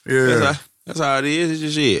pull up. Yeah. That's how it is. It's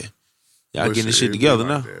just shit. Y'all getting this shit together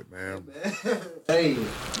now. That, man. Hey,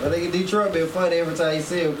 I think Detroit been funny every time you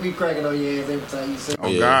say it. We cracking on your ass every time you say it.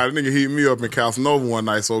 Oh, God, that nigga hit me up in Casanova one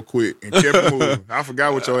night so quick and kept it moving. I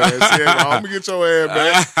forgot what your ass said. I'm going to get your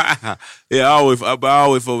ass back. Yeah, I always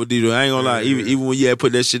fuck with Detroit. I ain't gonna lie. Even when you had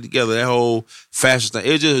put that shit together, that whole fashion thing,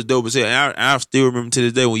 it was just dope as hell. And I still remember to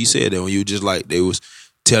this day when you said that, when you were just like, they was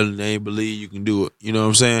telling they ain't believe you can do it. You know what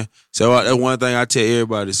I'm saying? So that's one thing I tell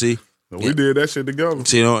everybody, see? We did that shit together.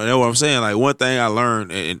 See, you know, that's what I'm saying. Like, one thing I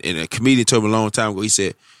learned, and a comedian told me a long time ago, he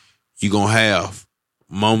said, you're going to have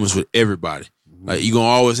moments with everybody. Like, you're going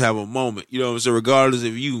to always have a moment. You know what I'm saying? Regardless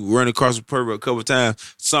if you run across the purpose a couple of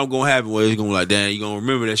times, something going to happen where it's going to be like, damn, you're going to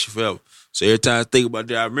remember that shit forever. So every time I think about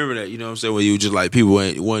that, I remember that. You know what I'm saying? When you just like, people they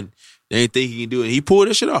ain't think he can do it. He pulled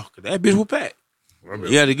that shit off. Cause that bitch was packed.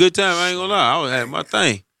 He had a good time. I ain't going to lie. I was having my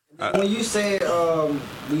thing. When you said,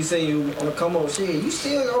 you say you on the come up, shit, you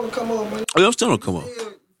still on the come up, man. I'm still on the come up.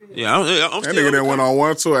 Yeah, I'm that still nigga that went on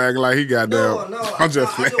one tour acting like he got down. No, I'm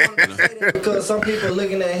just playing. Because some people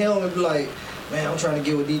looking at him and be like, man, I'm trying to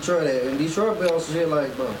get with Detroit at. And Detroit be on some shit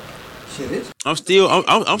like, bro, shit, I'm still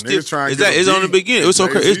trying it's on the beginning. It's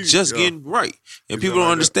okay. It's just getting right. And people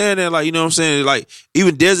don't understand that. Like, you know what I'm saying? Like,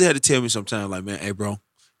 even Desi had to tell me sometimes, like, man, hey, bro,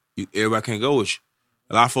 everybody can't go with you.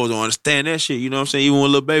 A lot of folks don't understand that shit. You know what I'm saying? Even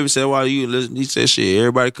when Lil Baby said, why you listen, he said, shit,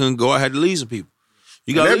 everybody couldn't go. I had to leave some people.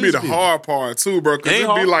 You got that be the hard part, too, bro. Because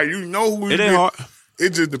it be like, you know who it ain't hard. It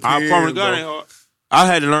just depends, I promise to God, it ain't hard. I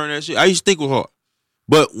had to learn that shit. I used to think it was hard.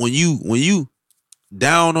 But when you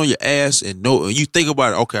down on your ass and you think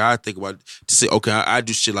about it, okay, I think about it to say, okay, I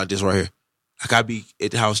do shit like this right here. Like, I be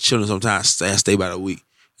at the house chilling sometimes, I stay about a week.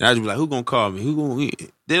 And I just be like, who gonna call me?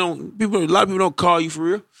 A lot of people don't call you for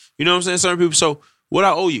real. You know what I'm saying? Certain people, so what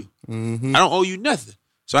I owe you? I don't owe you nothing.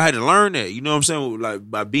 So I had to learn that. You know what I'm saying? Like,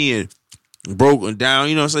 by being broke and down,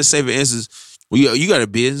 you know what I'm saying? Say, for instance, you got a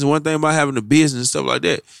business. One thing about having a business and stuff like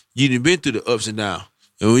that, you done been through the ups and downs.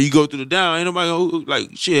 And when you go through the down, ain't nobody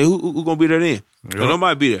who gonna be there then? Yep.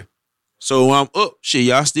 Nobody be there. So when I'm up,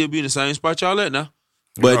 y'all still be in the same spot y'all at now.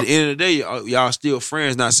 But at the end of the day, y'all still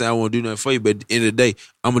friends. Not saying I want to do nothing for you, but at the end of the day,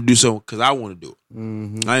 I'm going to do something because I want to do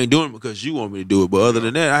it. I ain't doing it because you want me to do it. But other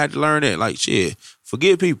than that, I had to learn that. Like,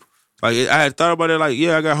 forget people. Like, I had thought about it. Like,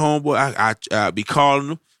 yeah, I got homeboy. I be calling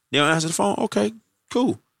them. They don't answer the phone. Okay,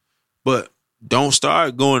 cool. But don't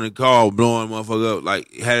start going to call, blowing motherfucker up.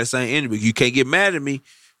 Like, had the same energy. You can't get mad at me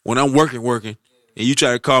when I'm working, and you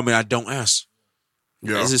try to call me and I don't answer.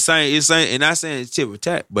 Yeah. It's the same. And not saying it's tip for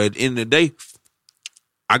tat, but at the end of the day,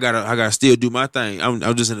 I gotta still do my thing.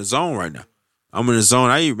 I'm just in the zone right now. I'm in the zone.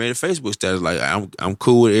 I even made a Facebook status like I'm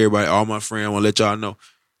cool with everybody, all my friends. I want to let y'all know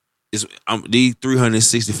these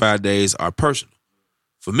 365 days are personal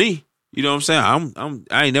for me. You know what I'm saying?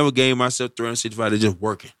 I ain't never gave myself 365 days just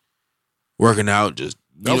working out. Just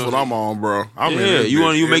that's what I'm on, bro.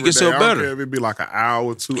 You make yourself better. If it be like an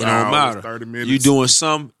hour, 2 it hours, don't 30 minutes. You doing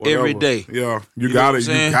something every day. Yeah, you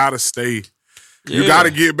gotta stay. You gotta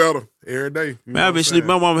get better every day. Man, I've been sleeping.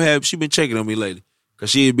 My mama she been checking on me lately. Cause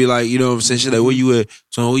she'd be like, you know what I'm saying? She's like, where you at?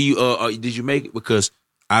 So where you did you make it? Because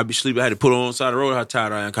I'd be sleeping. I had to put on the side of the road how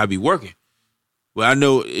tired I am. Cause I be working. But I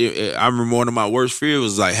know I remember one of my worst fears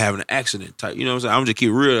was like having an accident type. You know what I'm saying? I'm just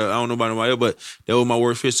keep real. I don't know about nobody else, but that was my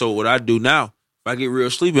worst fear. So what I do now, if I get real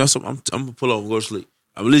sleepy, I'm gonna pull over and go to sleep.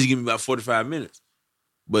 At least give me about 45 minutes.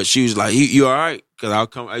 But she was like, you all right? Cause I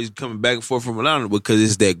was coming back and forth from Atlanta because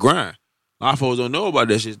it's that grind. A lot of folks don't know about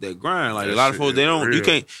that shit. That grind. Like, a lot of folks, they don't. Real. You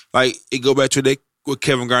can't. Like, it go back to what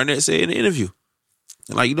Kevin Garnett said in the interview.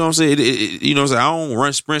 Like, you know what I'm saying? You know what I'm saying? I don't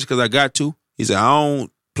run sprints because I got to. He said, I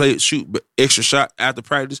don't shoot extra shot after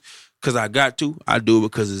practice because I got to. I do it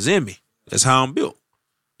because it's in me. That's how I'm built.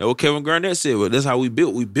 That's what Kevin Garnett said. But that's how we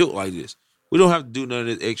built. We built like this. We don't have to do none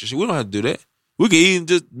of this extra shit. We don't have to do that. We can even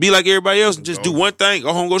just be like everybody else and just do one thing,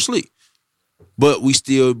 go home, go to sleep. But we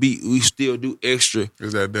still do extra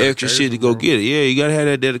shit to go get it. Yeah, you gotta have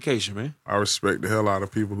that dedication, man. I respect the hell out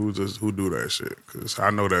of people who do that shit because I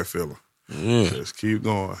know that feeling. Yeah. Just keep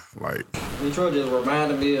going. Like, Detroit just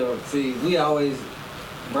reminded me of. We always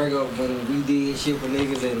bring up when we did shit for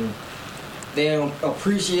niggas and they don't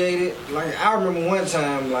appreciate it. Like, I remember one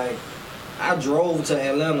time, like, I drove to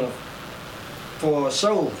Atlanta for a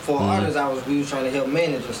show for artists we was trying to help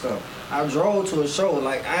manage and stuff. I drove to a show,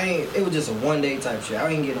 like, it was just a one-day type shit. I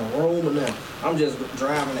ain't getting a room or nothing. I'm just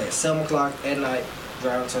driving at 7 o'clock at night,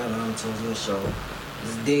 driving to Atlanta to a show.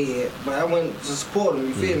 It's dead. But I went to support him,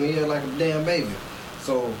 you feel me? Yeah, like a damn baby.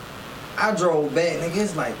 So I drove back, nigga.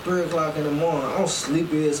 It's like 3 o'clock in the morning. I'm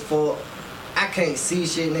sleepy as fuck. I can't see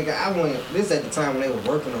shit, nigga. I went. This at the time when they were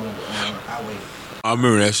working on the highway. I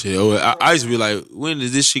remember that shit. I used to be like, when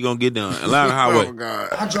is this shit gonna get done? Atlanta Highway. Oh God.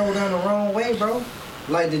 I drove down the wrong way, bro.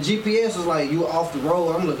 Like the GPS was like, you off the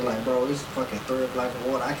road. I'm looking like, bro, it's fucking 3 o'clock in the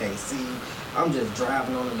morning. I can't see. I'm just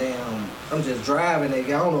driving on the damn. I'm just driving, nigga.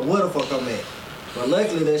 I don't know where the fuck I'm at. But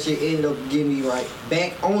luckily that shit ended up getting me right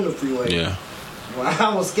back on the freeway. Yeah. Well,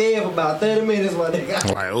 I was scared for about 30 minutes, my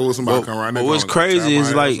nigga. Like, oh, somebody come right now. But what's crazy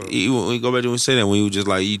is like, when you go back to when you say that, when you just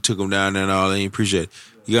like, you took them down there and all, and you appreciate it.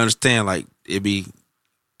 You understand, like, it be,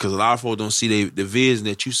 because a lot of folks don't see the vision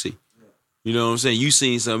that you see. You know what I'm saying? You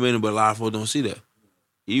seen something in it, but a lot of folks don't see that.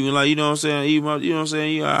 Even like, you know what I'm saying? Even my, you know what I'm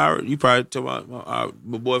saying? You probably talk about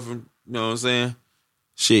my boyfriend, you know what I'm saying?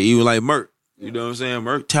 Shit, even like Merk. You know what I'm saying?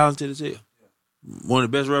 Merk talented as hell. One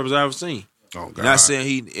of the best rappers I ever seen. Oh, God. Not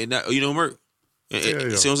saying and not, you know, Merk. Yeah.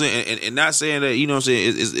 See what I'm saying? And not saying that, you know what I'm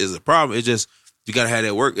saying, is a problem. It's just, you got to have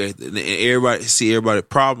that work ethic. And everybody's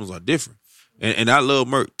problems are different. And I love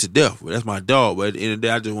Merk to death. But that's my dog. But at the end of the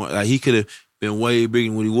day, I just want, like, he could have been way bigger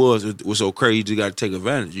than what he was. It was so crazy. You just got to take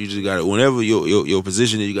advantage. You just got to, whenever your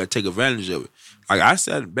position is, you got to take advantage of it. Like, I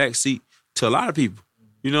sat in the back seat to a lot of people.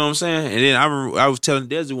 You know what I'm saying? And then I remember I was telling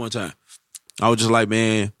Desi one time, I was just like,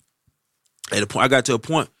 man, at a point, I got to a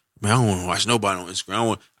point, man, I don't want to watch nobody on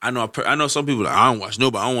Instagram. I know some people like, I don't watch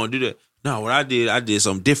nobody. I don't want to do that. No, what I did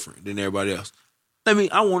something different than everybody else.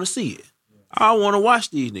 I want to see it. I want to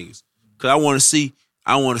watch these niggas. Cause I want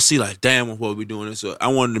to see like, damn, I'm supposed to be doing this. So I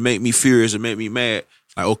wanted to make me furious and make me mad.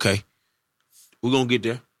 Like, okay, we're gonna get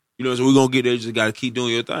there. You know, so we're gonna get there. You just gotta keep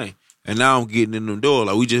doing your thing. And now I'm getting in the door.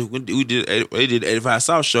 Like they did 85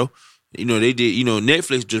 South show. You know, they did, you know,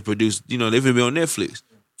 Netflix just produced, you know, they've been on Netflix.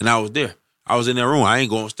 And I was there. I was in that room. I ain't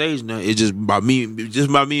going on stage now. It's just by me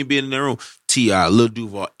being in that room. T.I., Lil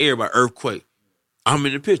Duval, everybody, Earthquake. I'm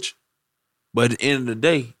in the picture. But at the end of the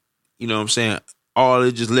day, you know what I'm saying, all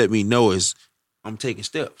it just let me know is I'm taking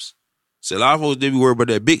steps. So a lot of folks, they be worried about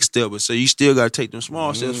that big step, but so you still got to take them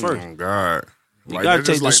small steps first. Oh, God. You got to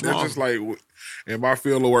take them small. That's just like, in my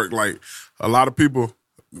field of work, like, a lot of people,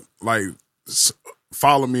 like,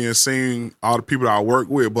 follow me and seeing all the people that I work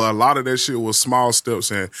with, but a lot of that shit was small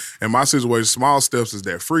steps. And in my situation, small steps is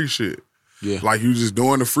that free shit. Yeah. Like, you just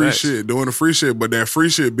doing the free shit, but that free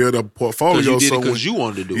shit build up a portfolio. Because you did it because you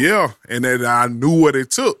wanted to do it. Yeah, and that I knew what it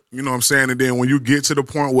took. You know what I'm saying? And then when you get to the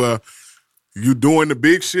point where you doing the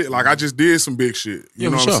big shit, like I just did some big shit. You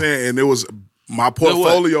know what I'm saying? And it was my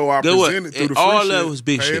portfolio I presented through the free all shit. All that was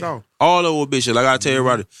big shit. Off. All of it was big shit. Like I tell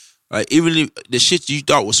everybody, like even if the shit you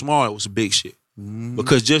thought was small, it was big shit.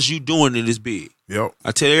 Because just you doing it is big. Yep.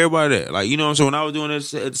 I tell everybody that. Like, you know what I'm saying? When I was doing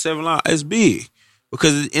it at the 7 Line, it's big.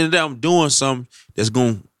 Because at the end of the day, I'm doing something that's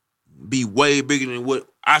going to be way bigger than what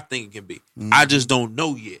I think it can be. I just don't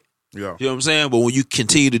know yet. Yeah. You know what I'm saying? But when you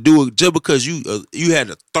continue to do it, just because you had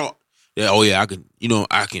the thought that, oh yeah, I can,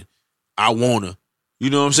 I want to, you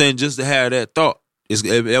know what I'm saying? Just to have that thought,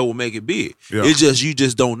 that will make it big. Yeah. It's just, you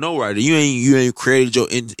just don't know right. You ain't created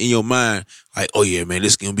in your mind, like, oh yeah, man,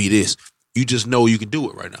 this going to be this. You just know you can do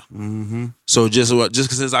it right now. Mm-hmm. So just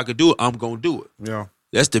since I could do it, I'm going to do it. Yeah.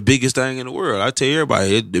 That's the biggest thing in the world. I tell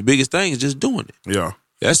everybody, the biggest thing is just doing it. Yeah.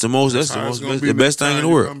 That's the best thing in the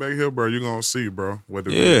world. Come back here, bro. You're going to see, bro.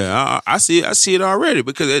 I see it already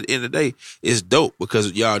because at the end of the day, it's dope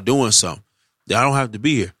because y'all doing something. Y'all don't have to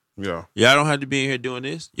be here. Yeah. Y'all don't have to be in here doing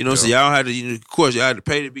this. You know what I'm saying? Y'all don't have to, of course, y'all have to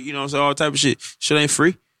pay to be, you know what I'm saying, all type of shit. Shit ain't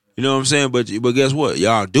free. You know what I'm saying? But guess what?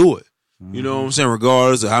 Y'all do it. You know what I'm saying?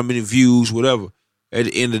 Regardless of how many views, whatever. At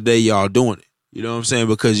the end of the day, y'all doing it. You know what I'm saying?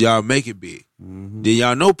 Because y'all make it big. Then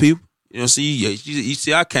y'all know people. You know, you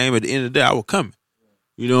see, I came at the end of the day, I was coming.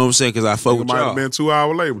 You know what I'm saying? Because I fuck with y'all. Might have been 2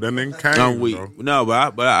 hours late, but that nigga came. I'm weak. Bro. No,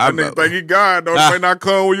 but that nigga think he God, though. He may not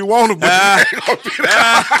come when you want him, but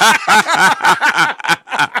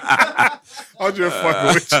I'm just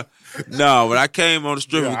fucking with you. No, but I came on the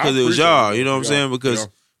strip because it was y'all. You know what I'm saying? Because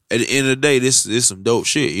at the end of the day, this is some dope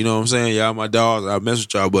shit. You know what I'm saying? Y'all my dogs. I mess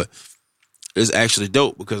with y'all, but it's actually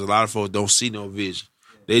dope because a lot of folks don't see no vision.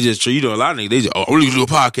 They just, a lot of niggas, they just, I'm going to do a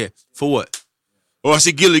podcast. For what? Oh, I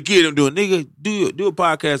see Gilly Kid, I'm doing, nigga, do a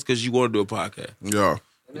podcast because you want to do a podcast. Yeah.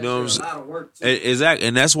 You know what I'm saying? A lot of work too. Exactly.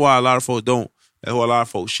 And that's why a lot of folks don't, that's why a lot of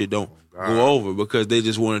folks shit don't go over because they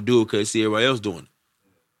just want to do it because they see everybody else doing it.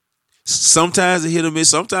 Sometimes it hit or miss.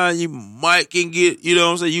 Sometimes you might can get, you know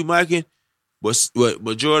what I'm saying? You might can, but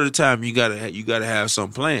majority of the time you gotta have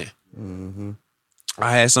some plan. Mm-hmm.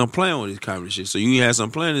 I had some plan with this kind of shit. So you had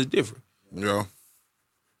some plan, it's different. Yeah.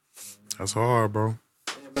 That's hard, bro.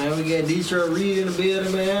 Yeah, Man, we got D-shirt Reid in the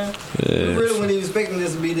building, man. Yeah. We really weren't even expecting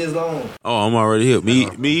this to be this long. Oh, I'm already here. Me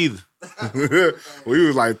either. We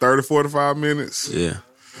was like 30, 45 minutes. Yeah,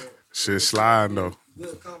 Shit sliding though.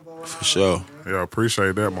 Good combo for sure. Yeah,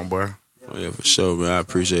 appreciate that, my boy. Oh, yeah, for sure, man. I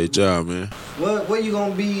appreciate y'all, man. Where you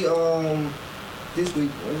gonna be this week?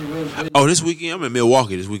 Oh, this weekend? I'm in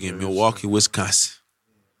Milwaukee this weekend. Milwaukee, Wisconsin.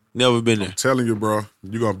 Never been there. Telling you, bro,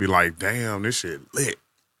 you gonna be like, damn, this shit lit.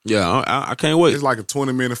 Yeah, I can't wait. It's like a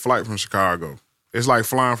 20-minute flight from Chicago. It's like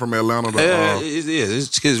flying from Atlanta to. Yeah,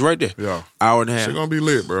 it's right there. Yeah, hour and a half. Shit gonna be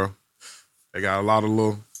lit, bro. They got a lot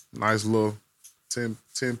of nice little 10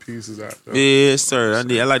 pieces out there. Yes, sir. I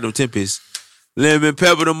like them 10 pieces. Lemon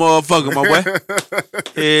pepper the motherfucker, my boy.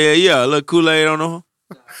 Yeah, a little Kool-Aid on them.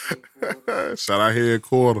 Shout out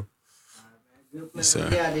headquarter. Yes,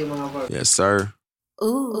 sir. Yes, sir.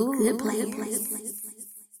 Ooh, good players.